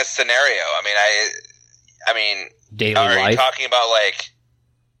give me a scenario. I mean, daily are life? you talking about like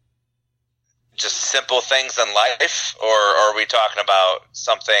just simple things in life, or are we talking about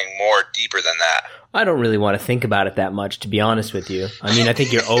something more deeper than that? I don't really want to think about it that much, to be honest with you. I mean, I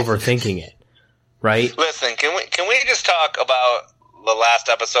think you're overthinking it, right? Listen, can we just talk about the last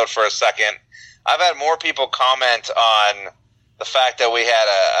episode for a second? I've had more people comment on the fact that we had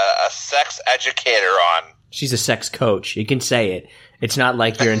a sex educator on. She's a sex coach. You can say it. It's not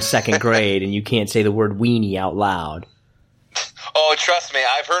like you're in second grade and you can't say the word weenie out loud. Oh, trust me,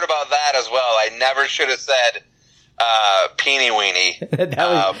 I've heard about that as well. I never should have said peenie weenie.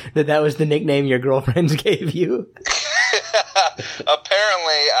 that was the nickname your girlfriends gave you?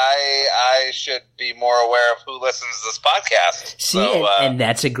 Apparently, I should be more aware of who listens to this podcast. See, and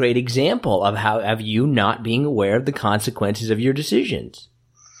that's a great example of you not being aware of the consequences of your decisions.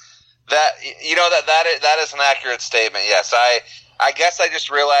 That is an accurate statement. Yes, I guess I just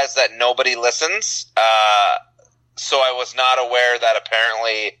realized that nobody listens. So I was not aware that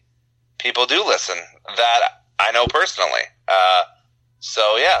apparently people do listen. That I know personally. So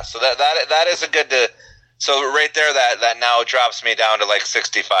that is a good. So right there, that now drops me down to like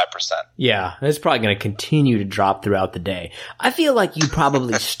 65%. Yeah, it's probably going to continue to drop throughout the day. I feel like you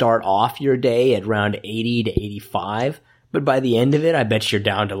probably start off your day at around 80 to 85, but by the end of it, I bet you're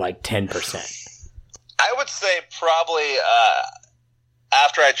down to like 10%. I would say probably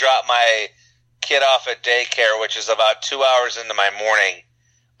after I drop my kid off at daycare, which is about 2 hours into my morning,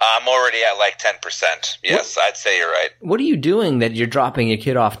 I'm already at like 10%. Yes, I'd say you're right. What are you doing that you're dropping your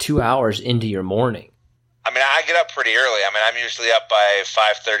kid off 2 hours into your morning? I mean, I get up pretty early. I mean, I'm usually up by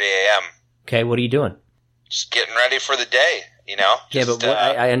 5:30 a.m. Okay, what are you doing? Just getting ready for the day, you know? Yeah, but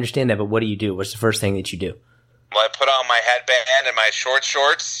I understand that, but what do you do? What's the first thing that you do? Well, I put on my headband and my shorts,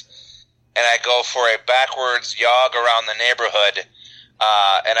 and I go for a backwards jog around the neighborhood.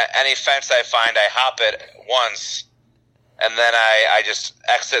 And any fence I find, I hop it once, and then I just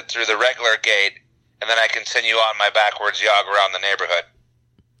exit through the regular gate, and then I continue on my backwards jog around the neighborhood.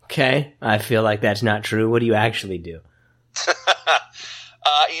 Okay, I feel like that's not true. What do you actually do?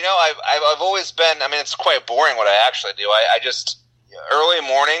 I've always been. I mean, it's quite boring what I actually do. I just early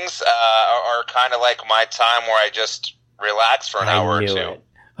mornings are kind of like my time where I just relax for an hour or two. It.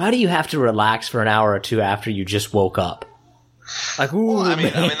 How do you have to relax for an hour or two after you just woke up? Like, ooh, well, I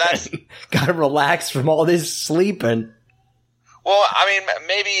mean that's gotta relax from all this sleeping. Well, I mean,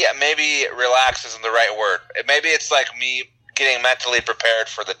 maybe relax isn't the right word. Maybe it's like me getting mentally prepared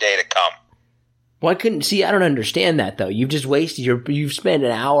for the day to come. Well, I don't understand that though. You've just wasted you've spent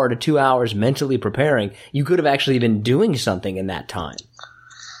an hour to 2 hours mentally preparing. You could have actually been doing something in that time.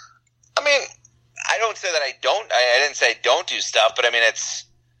 I mean, I don't say that I didn't say I don't do stuff, but I mean, it's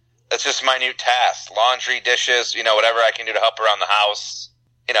just minute tasks, laundry, dishes, whatever I can do to help around the house,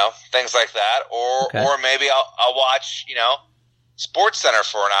 things like that. Or maybe I'll watch, Sports Center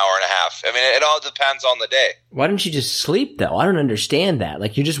for an hour and a half. I mean, it all depends on the day. Why don't you just sleep, though? I don't understand that.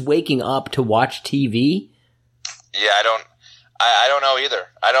 Like, you're just waking up to watch TV? Yeah, I don't know either.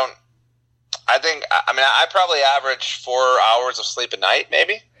 I probably average 4 hours of sleep a night,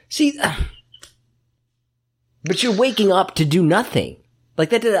 maybe. See, but you're waking up to do nothing.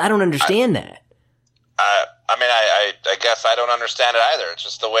 Like, that. I don't understand that. I guess I don't understand it either. It's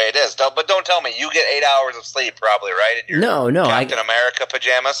just the way it is. But don't tell me. You get 8 hours of sleep probably, right? In your No. Captain America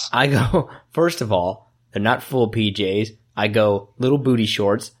pajamas? I go, first of all, they're not full PJs. I go little booty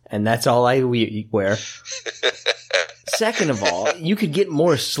shorts, and that's all I wear. Second of all, you could get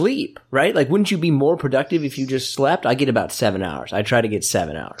more sleep, right? Like, wouldn't you be more productive if you just slept? I get about 7 hours. I try to get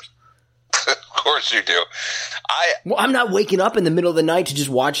 7 hours. Of course you do. I'm not waking up in the middle of the night to just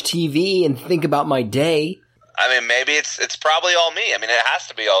watch TV and think about my day. I mean, maybe it's probably all me. I mean, it has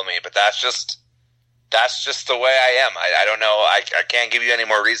to be all me, but that's just the way I am. I don't know. I can't give you any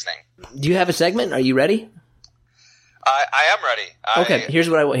more reasoning. Do you have a segment? Are you ready? I am ready. Okay, here's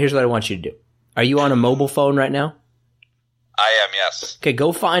what I want you to do. Are you on a mobile phone right now? I am, yes. Okay,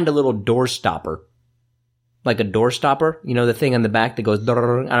 go find a little door stopper like a door stopper, you know, the thing on the back that goes,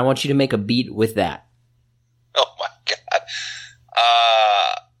 and I want you to make a beat with that. Oh my God.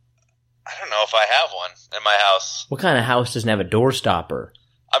 I don't know if I have one in my house. What kind of house doesn't have a door stopper?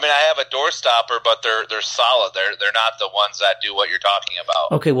 I mean, I have a door stopper, but they're solid. They're not the ones that do what you're talking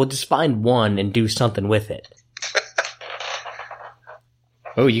about. Okay, well, just find one and do something with it.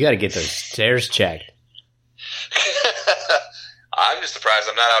 Oh, you got to get those stairs checked. I'm just surprised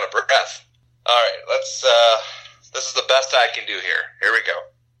I'm not out of breath. All right, let's. This is the best I can do here. Here we go.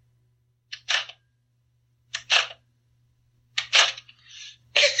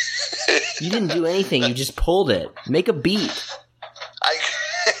 You didn't do anything. You just pulled it. Make a beat.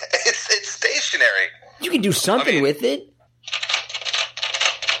 It's stationary. You can do something with it.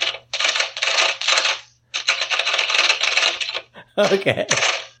 Okay.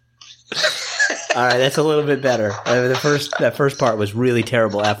 All right, that's a little bit better. That first part was really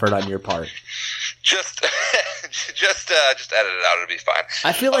terrible effort on your part. Just edit it out. It'll be fine.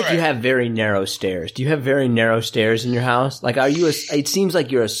 I feel like you have very narrow stairs. Do you have very narrow stairs in your house? Like, it seems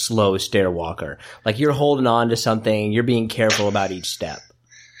like you're a slow stair walker. Like you're holding on to something. You're being careful about each step.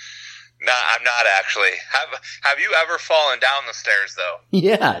 No, I'm not actually. Have you ever fallen down the stairs though?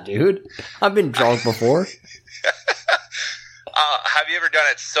 Yeah, dude. I've been drunk before. Have you ever done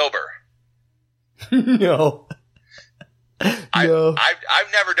it sober? No. No.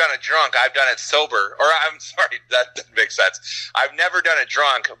 I've never done it drunk. I've done it sober. Or I'm sorry, that doesn't make sense. I've never done it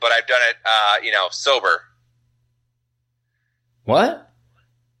drunk, but I've done it, sober. What?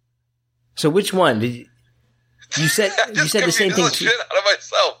 So which one did you said? You said the same thing. Shit out of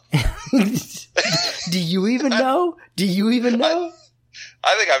myself. Do you even know? Do you even know?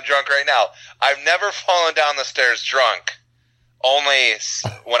 I think I'm drunk right now. I've never fallen down the stairs drunk. Only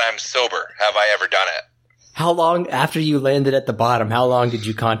when I'm sober have I ever done it. How long after you landed at the bottom, how long did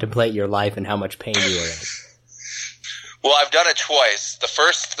you contemplate your life and how much pain you were in? Well, I've done it twice. The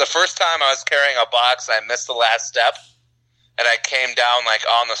first time I was carrying a box, I missed the last step, and I came down like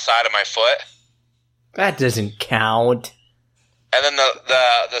on the side of my foot. That doesn't count. And then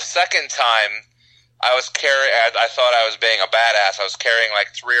the second time, I thought I was being a badass. I was carrying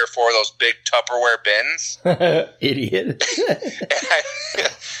like 3 or 4 of those big Tupperware bins. Idiot.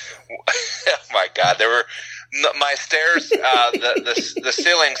 Oh my God, my stairs. The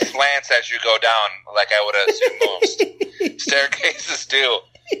ceiling slants as you go down, like I would assume most staircases do.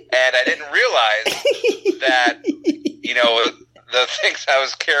 And I didn't realize that the things I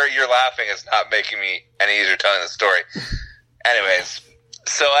was carrying. You're laughing is not making me any easier telling the story. Anyways,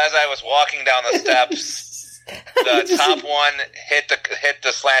 so as I was walking down the steps, the top one hit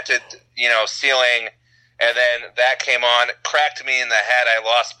the slanted ceiling. And then that came on, cracked me in the head. I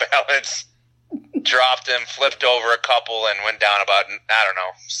lost balance, dropped him, flipped over a couple, and went down about,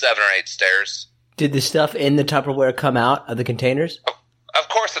 7 or 8 stairs. Did the stuff in the Tupperware come out of the containers? Of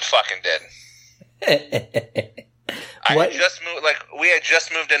course it fucking did. We had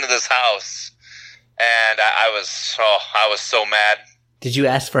just moved into this house, and I was so mad. Did you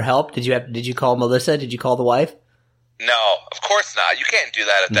ask for help? Did you call Melissa? Did you call the wife? No, of course not. You can't do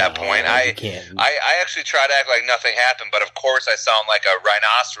that at that point. You can't. I actually try to act like nothing happened, but of course I sound like a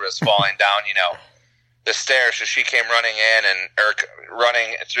rhinoceros falling down, the stairs. So she came running in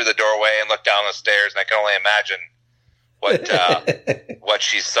running through the doorway and looked down the stairs, and I can only imagine what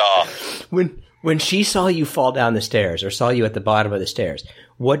she saw. When she saw you fall down the stairs or saw you at the bottom of the stairs,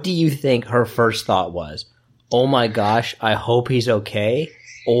 what do you think her first thought was? Oh my gosh, I hope he's okay,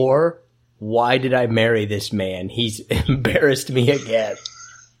 or why did I marry this man? He's embarrassed me again.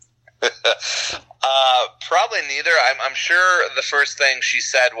 Probably neither. I'm sure the first thing she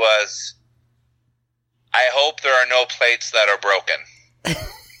said was, I hope there are no plates that are broken.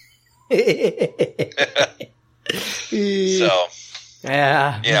 So,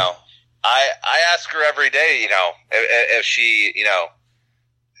 yeah. I ask her every day, if she,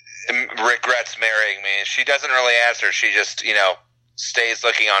 regrets marrying me. She doesn't really answer. She just, stays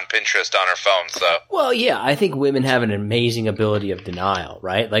looking on Pinterest on her phone. So, well, yeah, I think women have an amazing ability of denial,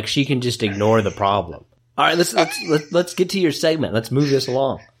 right? Like she can just ignore the problem. All right, let's get to your segment. Let's move this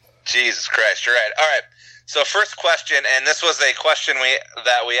along. Jesus Christ, you're right. All right. So, first question, and this was a question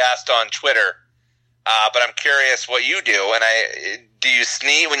that we asked on Twitter, but I'm curious what you do. And do you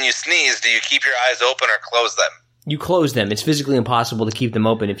sneeze when you sneeze? Do you keep your eyes open or close them? You close them. It's physically impossible to keep them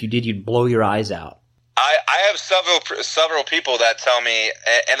open. If you did, you'd blow your eyes out. I have several people that tell me,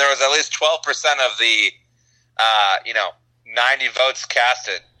 and there was at least 12% of the, 90 votes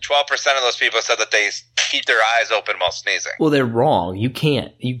casted. 12% of those people said that they keep their eyes open while sneezing. Well, they're wrong. You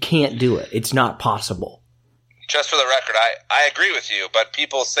can't do it. It's not possible. Just for the record, I agree with you, but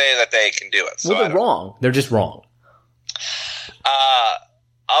people say that they can do it. So well, they're wrong. They're just wrong.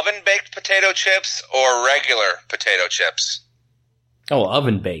 Oven-baked potato chips or regular potato chips? Oh,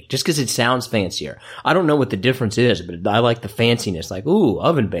 oven baked. Just because it sounds fancier. I don't know what the difference is, but I like the fanciness. Like, ooh,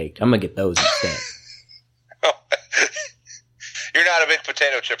 oven baked. I'm going to get those instead. You're not a big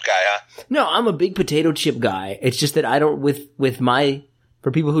potato chip guy, huh? No, I'm a big potato chip guy. It's just that I don't,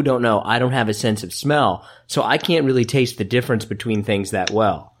 for people who don't know, I don't have a sense of smell. So I can't really taste the difference between things that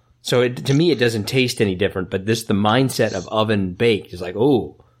well. So to me, it doesn't taste any different, but the mindset of oven baked is like,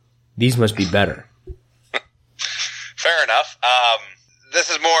 oh, these must be better. Fair enough. This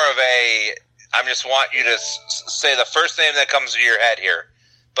is more of I just want you to say the first name that comes to your head here.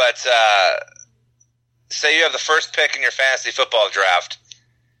 But say you have the first pick in your fantasy football draft.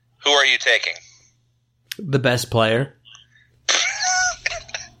 Who are you taking? The best player.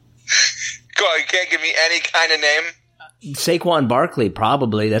 Go on, you can't give me any kind of name? Saquon Barkley,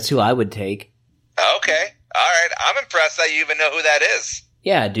 probably. That's who I would take. Okay. All right. I'm impressed that you even know who that is.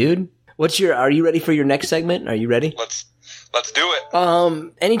 Yeah, dude. Are you ready for your next segment? Are you ready? Let's do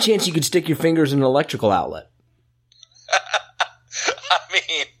it. Any chance you could stick your fingers in an electrical outlet? I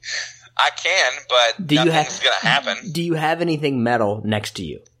mean, I can, but nothing's going to happen. Do you have anything metal next to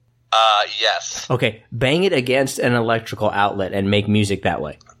you? Yes. Okay, bang it against an electrical outlet and make music that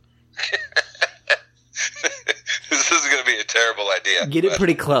way. This is going to be a terrible idea. Get it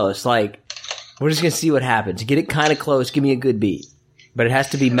pretty close. Like, we're just going to see what happens. Get it kind of close. Give me a good beat. But it has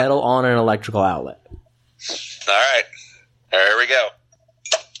to be metal on an electrical outlet. All right. Here we go.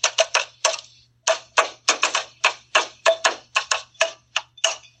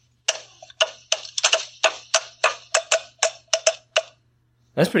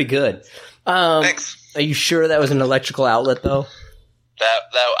 That's pretty good. Thanks. Are you sure that was an electrical outlet, though?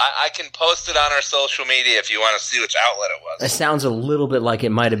 I can post it on our social media if you want to see which outlet it was. That sounds a little bit like it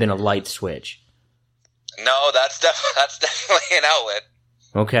might have been a light switch. No, that's definitely an outlet.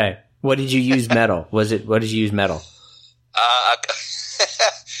 Okay. What did you use metal? What did you use metal?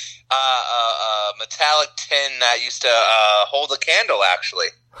 Metallic tin that used to hold a candle, actually.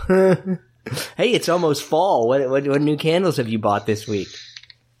 Hey, it's almost fall. What new candles have you bought this week?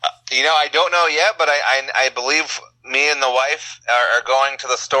 I don't know yet, but I believe me and the wife are going to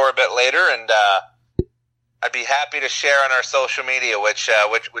the store a bit later, and I'd be happy to share on our social media which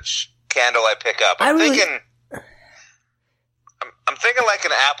candle I pick up. I'm thinking like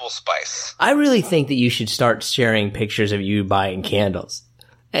an apple spice. I really think that you should start sharing pictures of you buying candles,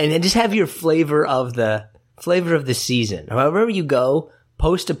 and just have your flavor of the season. Wherever you go,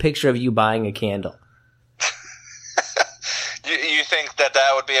 post a picture of you buying a candle. You think that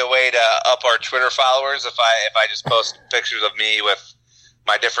would be a way to up our Twitter followers if I just post pictures of me with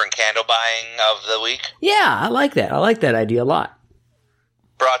my different candle buying of the week? Yeah, I like that. I like that idea a lot.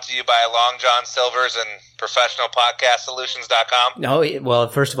 Brought to you by Long John Silver's and ProfessionalPodcastSolutions.com. No, well,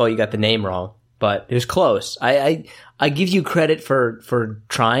 first of all, you got the name wrong, but it was close. I give you credit for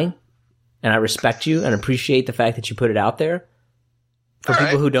trying, and I respect you and appreciate the fact that you put it out there. For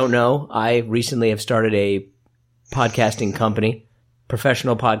people who don't know, I recently have started a podcasting company,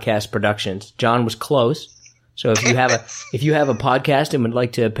 Professional Podcast Productions. John was close. So if you have a podcast and would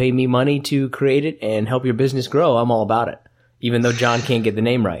like to pay me money to create it and help your business grow, I'm all about it. Even though John can't get the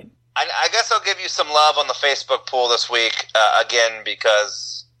name right. I guess I'll give you some love on the Facebook poll this week, again,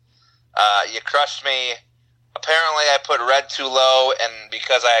 because you crushed me. Apparently I put red too low, and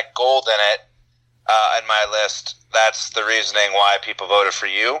because I had gold in it in my list, that's the reasoning why people voted for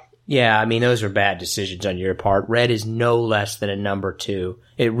you. Yeah, I mean, those are bad decisions on your part. Red is no less than a number 2.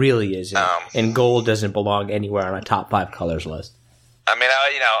 It really isn't. And gold doesn't belong anywhere on a top 5 colors list. I mean,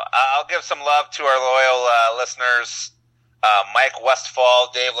 I'll give some love to our loyal listeners, Mike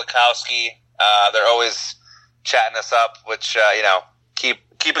Westfall, Dave Lukowski. They're always chatting us up, which, keep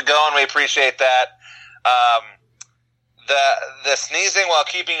it going. We appreciate that. The sneezing while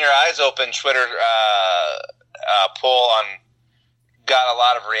keeping your eyes open Twitter poll got a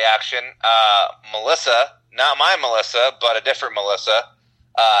lot of reaction. Melissa, not my Melissa, but a different Melissa,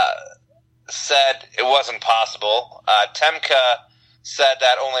 said it wasn't possible. Temka said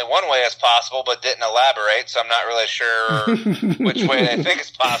that only one way is possible, but didn't elaborate, so I'm not really sure which way they think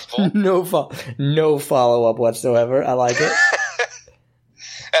is possible. No follow-up whatsoever. I like it.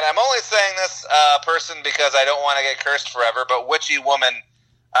 And I'm only saying this person because I don't want to get cursed forever, but Witchy Woman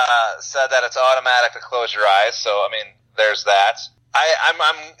said that it's automatic to close your eyes, so, I mean, there's that.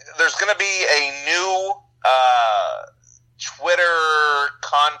 There's going to be a new Twitter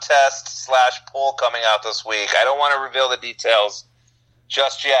contest / poll coming out this week. I don't want to reveal the details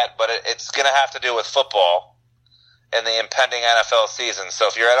just yet, but it's going to have to do with football. in the impending NFL season. So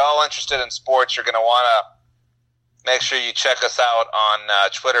if you're at all interested in sports, you're going to want to make sure you check us out on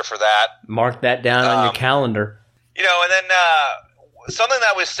Twitter for that. Mark that down on your calendar. And then something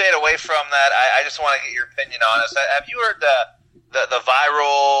that we stayed away from that I just want to get your opinion on is, have you heard the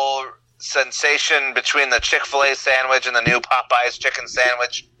viral sensation between the Chick-fil-A sandwich and the new Popeyes chicken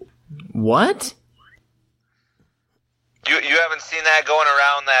sandwich? What? You haven't seen that going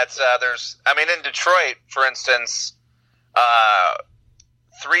around? In Detroit, for instance,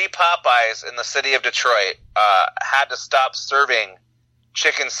 3 Popeyes in the city of Detroit had to stop serving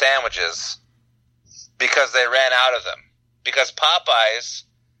chicken sandwiches because they ran out of them. Because Popeyes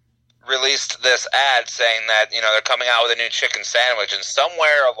released this ad saying that, they're coming out with a new chicken sandwich, and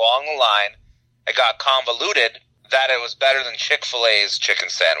somewhere along the line, it got convoluted that it was better than Chick-fil-A's chicken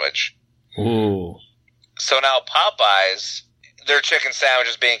sandwich. Ooh. So now Popeyes, their chicken sandwich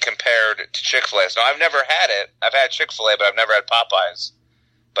is being compared to Chick-fil-A's. Now, I've never had it. I've had Chick-fil-A, but I've never had Popeyes.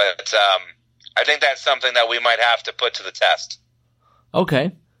 But I think that's something that we might have to put to the test.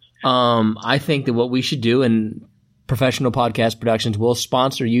 Okay. I think that what we should do, and Professional Podcast Productions will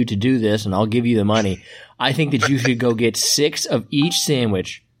sponsor you to do this, and I'll give you the money. I think that you should go get 6 of each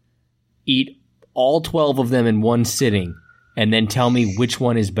sandwich, eat all 12 of them in one sitting, and then tell me which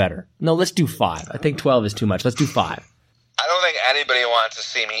one is better. No, let's do 5. I think 12 is too much. Let's do 5. I don't think anybody wants to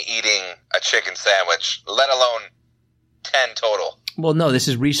see me eating a chicken sandwich, let alone 10 total. Well, no, this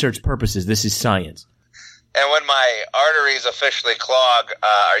is research purposes. This is science. And when my arteries officially clog,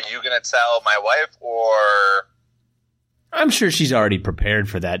 are you going to tell my wife, or... I'm sure she's already prepared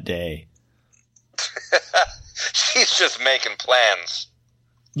for that day. She's just making plans.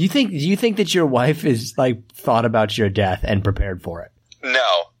 Do you think that your wife is thought about your death and prepared for it?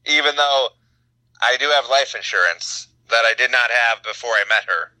 No, even though I do have life insurance that I did not have before I met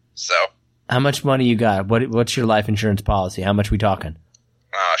her. So, how much money you got? What's your life insurance policy? How much we talking?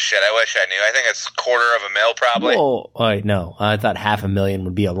 Oh shit! I wish I knew. I think it's $250,000 probably. Whoa! Wait, no, I thought $500,000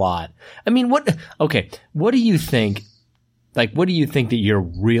 would be a lot. I mean, what? Okay, what do you think? What do you think that you're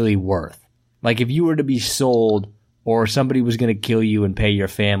really worth? If you were to be sold, or somebody was going to kill you and pay your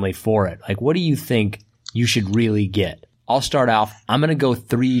family for it, what do you think you should really get? I'll start off. I'm going to go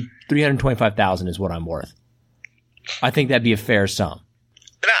 $325,000 is what I'm worth. I think that'd be a fair sum.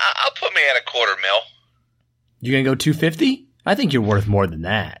 I'll put me at $250,000. You're going to go 250? I think you're worth more than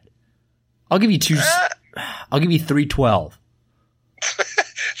that. I'll give you I'll give you 312.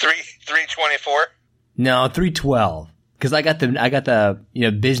 324? No, 312. Because I got the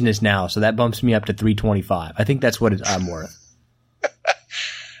business now, so that bumps me up to 325. I think that's what I'm worth.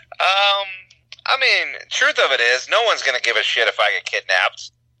 Truth of it is, no one's going to give a shit if I get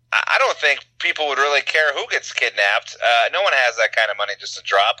kidnapped. I don't think people would really care who gets kidnapped. No one has that kind of money just to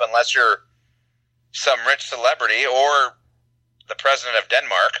drop unless you're some rich celebrity or the president of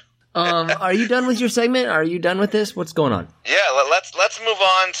Denmark. Are you done with your segment? Are you done with this? What's going on? Yeah, let's move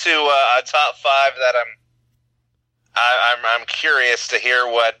on to a top 5 that I'm curious to hear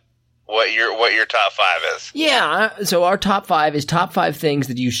what your top 5 is. Yeah, so our top 5 is top 5 things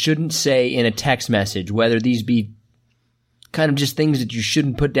that you shouldn't say in a text message, whether these be kind of just things that you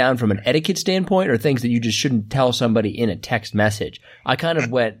shouldn't put down from an etiquette standpoint or things that you just shouldn't tell somebody in a text message. I kind of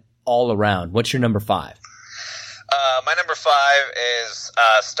went all around. What's your number 5? My number 5 is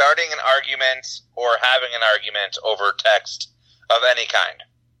starting an argument or having an argument over text of any kind.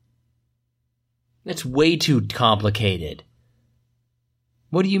 That's way too complicated.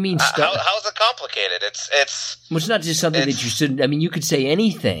 What do you mean? How is it complicated? Well, it's not just something that you shouldn't. I mean, you could say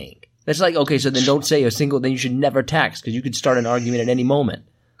anything. That's okay, so then don't say a single. Then you should never text because you could start an argument at any moment.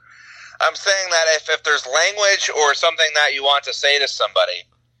 I'm saying that if there's language or something that you want to say to somebody,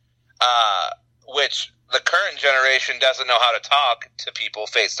 which the current generation doesn't know how to talk to people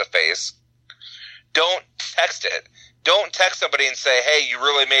face to face, don't text it. Don't text somebody and say, "Hey, you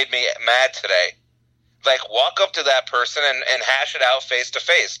really made me mad today." Walk up to that person and hash it out face to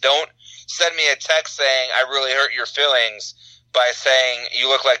face. Don't send me a text saying, "I really hurt your feelings," by saying, "You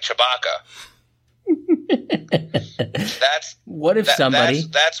look like Chewbacca." That's what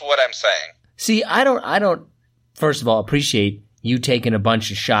I'm saying. See, I don't first of all appreciate you taking a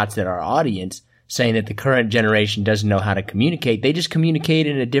bunch of shots at our audience saying that the current generation doesn't know how to communicate. They just communicate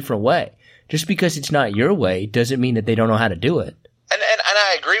in a different way. Just because it's not your way doesn't mean that they don't know how to do it. And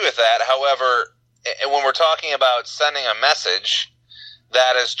I agree with that. However, when we're talking about sending a message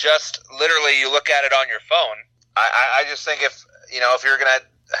that is just literally you look at it on your phone, I just think if you're going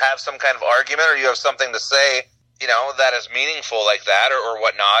to have some kind of argument or you have something to say, that is meaningful like that or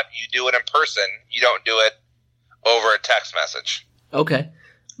whatnot, you do it in person. You don't do it over a text message. Okay.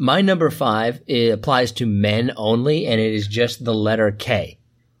 My number 5, it applies to men only, and it is just the letter K.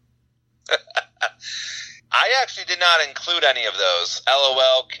 I actually did not include any of those.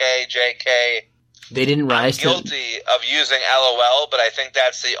 LOL, K, JK. They didn't rise I'm guilty of using LOL, but I think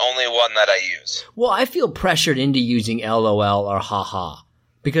that's the only one that I use. Well, I feel pressured into using LOL or haha.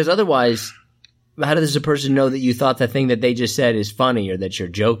 Because otherwise, how does a person know that you thought the thing that they just said is funny or that you're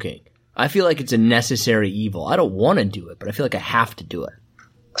joking? I feel like it's a necessary evil. I don't want to do it, but I feel like I have to do it.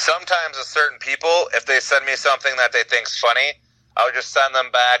 Sometimes with certain people, if they send me something that they think's funny, I'll just send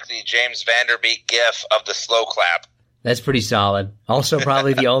them back the James Vanderbeek gif of the slow clap. That's pretty solid. Also,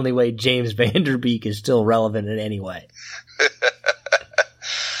 probably the only way James Vanderbeek is still relevant in any way. Let's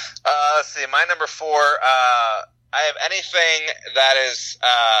see. My number 4, I have anything that is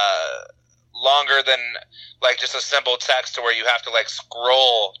longer than like just a simple text to where you have to like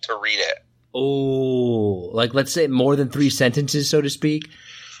scroll to read it. Oh, like let's say more than 3 sentences, so to speak.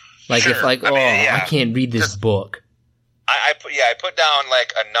 Like Sure. if like, I can't read this book. I put down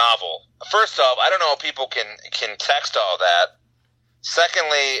like a novel. First off, I don't know if people can text all that.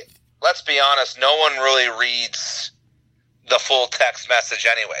 Secondly, let's be honest, no one really reads the full text message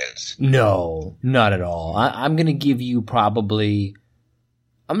anyways. No, not at all. I'm going to give you I'm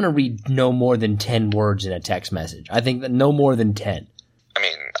going to read no more than 10 words in a text message. I think that no more than 10. I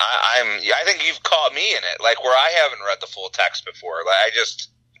mean, I think you've caught me in it, like where I haven't read the full text before. Like it's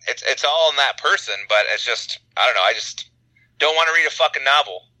all in that person, but it's just, I don't know, I just don't want to read a fucking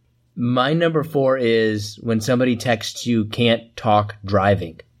novel. My number 4 is when somebody texts you, can't talk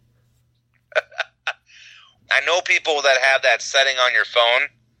driving. I know people that have that setting on your phone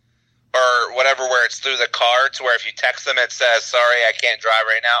or whatever where it's through the car to where if you text them it says, sorry, I can't drive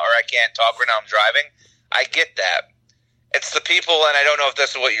right now, or I can't talk right now, I'm driving. I get that. It's the people, and I don't know if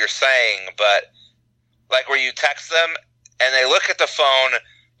this is what you're saying, but like where you text them and they look at the phone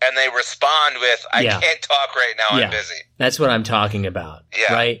and they respond with, I can't talk right now, I'm busy. That's what I'm talking about,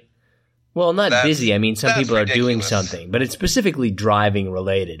 Yeah. right? Well, not busy. I mean, some people are doing ridiculous. something, but it's specifically driving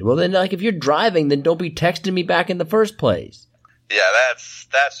related. Well, then, like, if you're driving, then don't be texting me back in the first place. Yeah,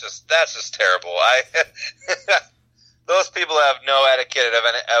 that's just terrible. Those people have no etiquette of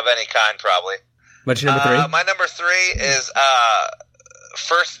any kind, probably. What's your number 3? My number 3 is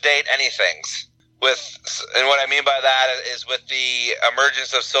first date anythings. And what I mean by that is with the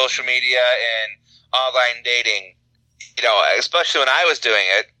emergence of social media and online dating, you know, especially when I was doing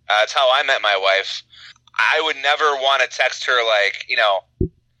it, it's how I met my wife. I would never want to text her like, you know, oh,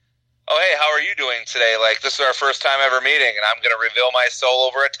 hey, how are you doing today? Like, this is our first time ever meeting, and I'm going to reveal my soul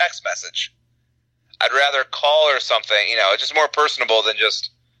over a text message. I'd rather call or something, you know, it's just more personable than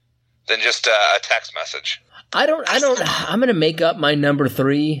just a text message. I'm going to make up my number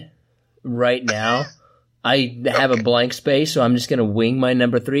 3 right now. I have a blank space, so I'm just going to wing my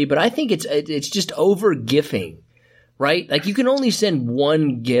number 3, but I think it's just over gifting, right? Like, you can only send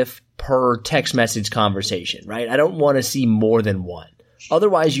 1 GIF per text message conversation, right? I don't want to see more than 1.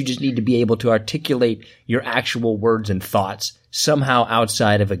 Otherwise, you just need to be able to articulate your actual words and thoughts somehow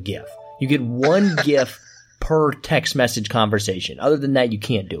outside of a GIF. You get 1 GIF per text message conversation. Other than that, you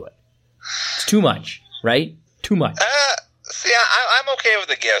can't do it. It's too much, right? Too much. See, I'm okay with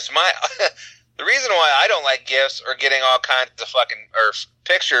the GIFs. The reason why I don't like GIFs or getting all kinds of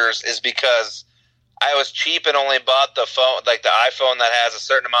pictures is because I was cheap and only bought the phone, like the iPhone that has a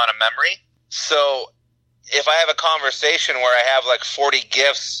certain amount of memory. So if I have a conversation where I have like 40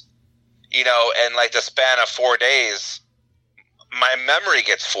 GIFs, you know, in like the span of 4 days, my memory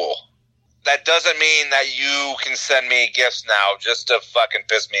gets full. That doesn't mean that you can send me GIFs now just to fucking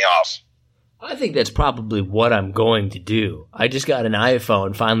piss me off. I think that's probably what I'm going to do. I just got an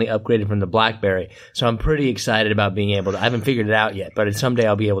iPhone, finally upgraded from the BlackBerry, so I'm pretty excited about being able to. I haven't figured it out yet, but someday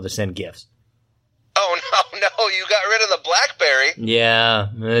I'll be able to send GIFs. Oh, no, you got rid of the BlackBerry. Yeah,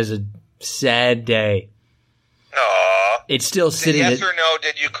 it was a sad day. Aww. It's still sitting. Yes or no,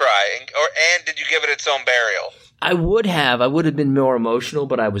 did you cry? And did you give it its own burial? I would have been more emotional,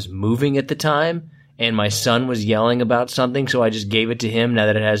 but I was moving at the time, and my son was yelling about something, so I just gave it to him now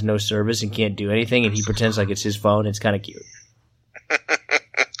that it has no service and can't do anything, and he pretends like it's his phone. It's kind of cute. Well,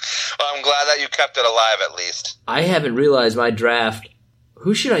 I'm glad that you kept it alive at least. I haven't realized my draft.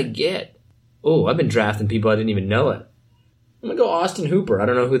 Who should I get? Oh, I've been drafting people I didn't even know it. I'm going to go Austin Hooper. I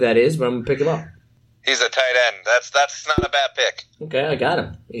don't know who that is, but I'm going to pick him up. He's a tight end. That's not a bad pick. Okay, I got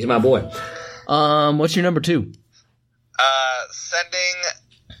him. He's my boy. What's your number 2? Sending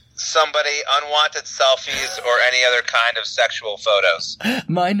somebody unwanted selfies or any other kind of sexual photos.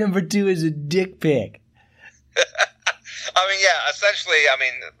 My number 2 is a dick pic. I mean, yeah, essentially, I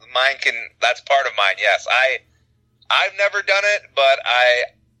mean, that's part of mine, yes. I've never done it, but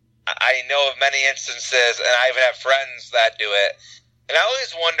I know of many instances, and I even have friends that do it. And I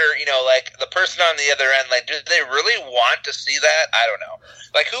always wonder, like, the person on the other end, like, do they really want to see that? I don't know.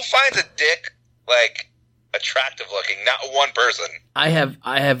 Like, who finds a dick, like, attractive looking? Not one person. I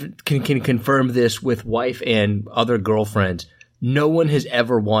can confirm this with wife and other girlfriends. No one has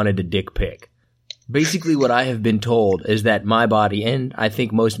ever wanted a dick pic. Basically, what I have been told is that my body, and I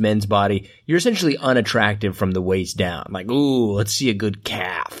think most men's body, you're essentially unattractive from the waist down. Like, ooh, let's see a good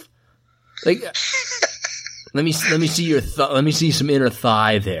calf. Like, let me see your let me see some inner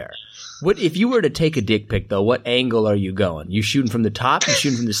thigh there. What if you were to take a dick pic though? What angle are you going? You shooting from the top? You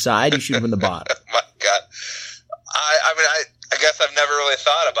shooting from the side? You shooting from the bottom? Oh my God, I mean, I guess I've never really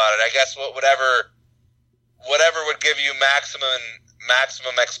thought about it. I guess whatever would give you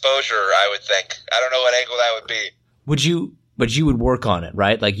maximum exposure, I would think. I don't know what angle that would be. But you would work on it,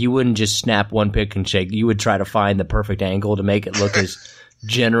 right? Like, you wouldn't just snap one pic and shake. You would try to find the perfect angle to make it look as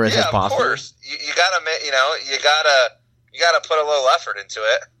generous as possible. Of course. You gotta put a little effort into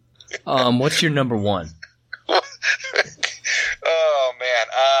it. What's your number one? Oh man,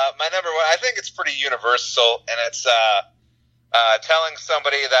 my number one. I think it's pretty universal, and it's telling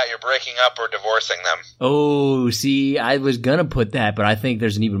somebody that you're breaking up or divorcing them. Oh, see, I was gonna put that, but I think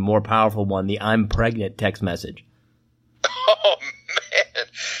there's an even more powerful one: the "I'm pregnant" text message. Oh man,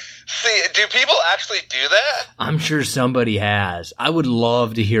 see, do people actually do that? I'm sure somebody has. I would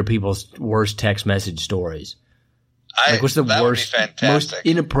love to hear people's worst text message stories. Like, what's the worst, most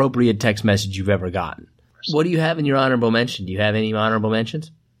inappropriate text message you've ever gotten? What do you have in your honorable mention? Do you have any honorable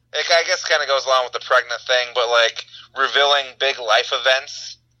mentions? I guess kind of goes along with the pregnant thing, but like revealing big life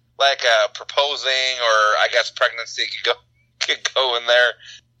events, like proposing, or I guess pregnancy could go in there.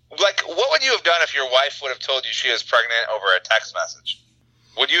 Like, what would you have done if your wife would have told you she was pregnant over a text message?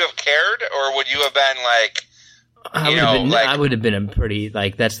 Would you have cared, or would you have been like, I would have been a pretty,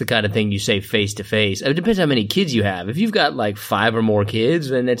 like, that's the kind of thing you say face to face. It depends how many kids you have. If you've got like 5 or more kids,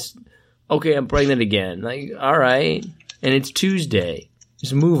 then it's okay. I'm pregnant again. Like, all right, and it's Tuesday.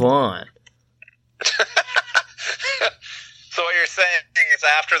 Just move on. So what you're saying is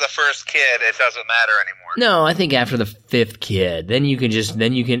after the first kid, it doesn't matter anymore. No, I think after the 5th kid, then you can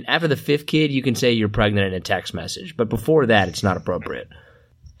after the 5th kid, you can say you're pregnant in a text message. But before that, it's not appropriate.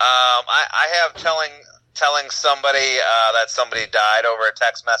 I have telling somebody that somebody died over a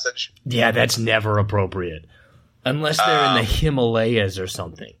text message. Yeah, that's never appropriate. Unless they're in the Himalayas or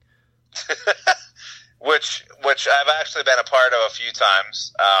something. Which I've actually been a part of a few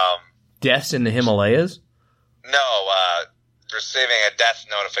times. Deaths in the Himalayas? No, receiving a death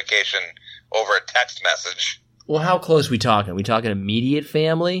notification over a text message. Well, how close we talking? We talking immediate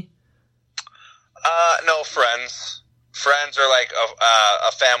family? No, friends. Friends are like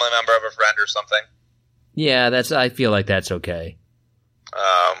a family member of a friend or something. Yeah, I feel like that's okay.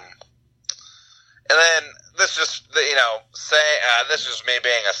 And then this is this is me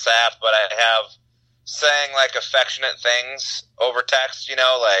being a sap, but I have saying like affectionate things over text,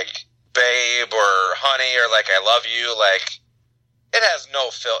 like babe or honey or like I love you, like it has no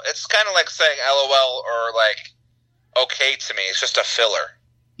it's kind of like saying LOL or like okay to me. It's just a filler.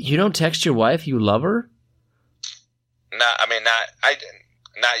 You don't text your wife you love her? Not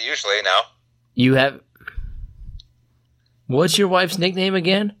usually, no. You have. What's your wife's nickname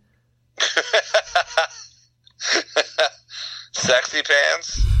again? Sexy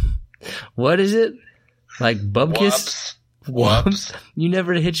Pants. What is it? Like Bubkiss? Wubs. You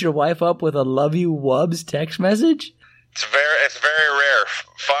never hit your wife up with a love you Wubs text message? It's very rare.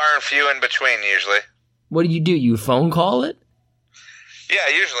 Far and few in between usually. What do? You phone call it? Yeah,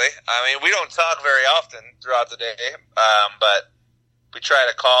 usually. I mean, we don't talk very often throughout the day, but we try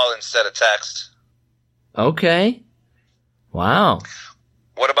to call instead of text. Okay. Wow.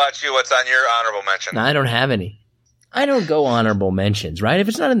 What about you? What's on your honorable mention? No, I don't have any. I don't go honorable mentions, right? If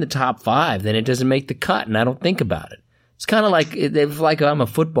it's not in the top 5, then it doesn't make the cut, and I don't think about it. It's kind of like I'm a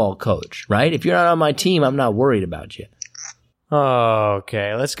football coach, right? If you're not on my team, I'm not worried about you.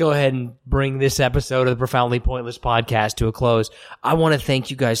 Okay, let's go ahead and bring this episode of the Profoundly Pointless podcast to a close. I want to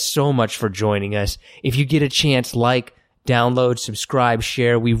thank you guys so much for joining us. If you get a chance, like, download, subscribe,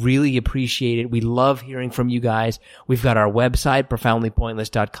 share. We really appreciate it. We love hearing from you guys. We've got our website,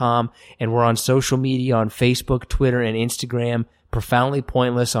 profoundlypointless.com, and we're on social media on Facebook, Twitter, and Instagram. Profoundly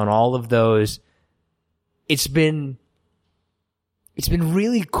Pointless on all of those. It's been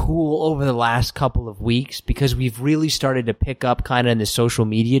really cool over the last couple of weeks because we've really started to pick up kind of in the social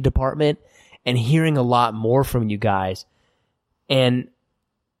media department and hearing a lot more from you guys. And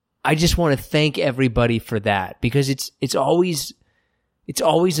I just want to thank everybody for that because it's always It's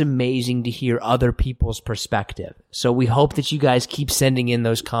always amazing to hear other people's perspective. So we hope that you guys keep sending in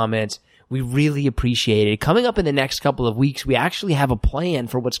those comments. We really appreciate it. Coming up in the next couple of weeks, we actually have a plan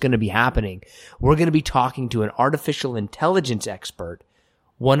for what's going to be happening. We're going to be talking to an artificial intelligence expert,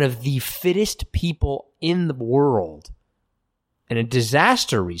 one of the fittest people in the world, and a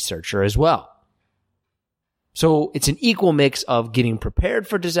disaster researcher as well. So it's an equal mix of getting prepared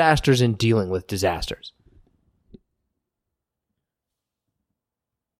for disasters and dealing with disasters.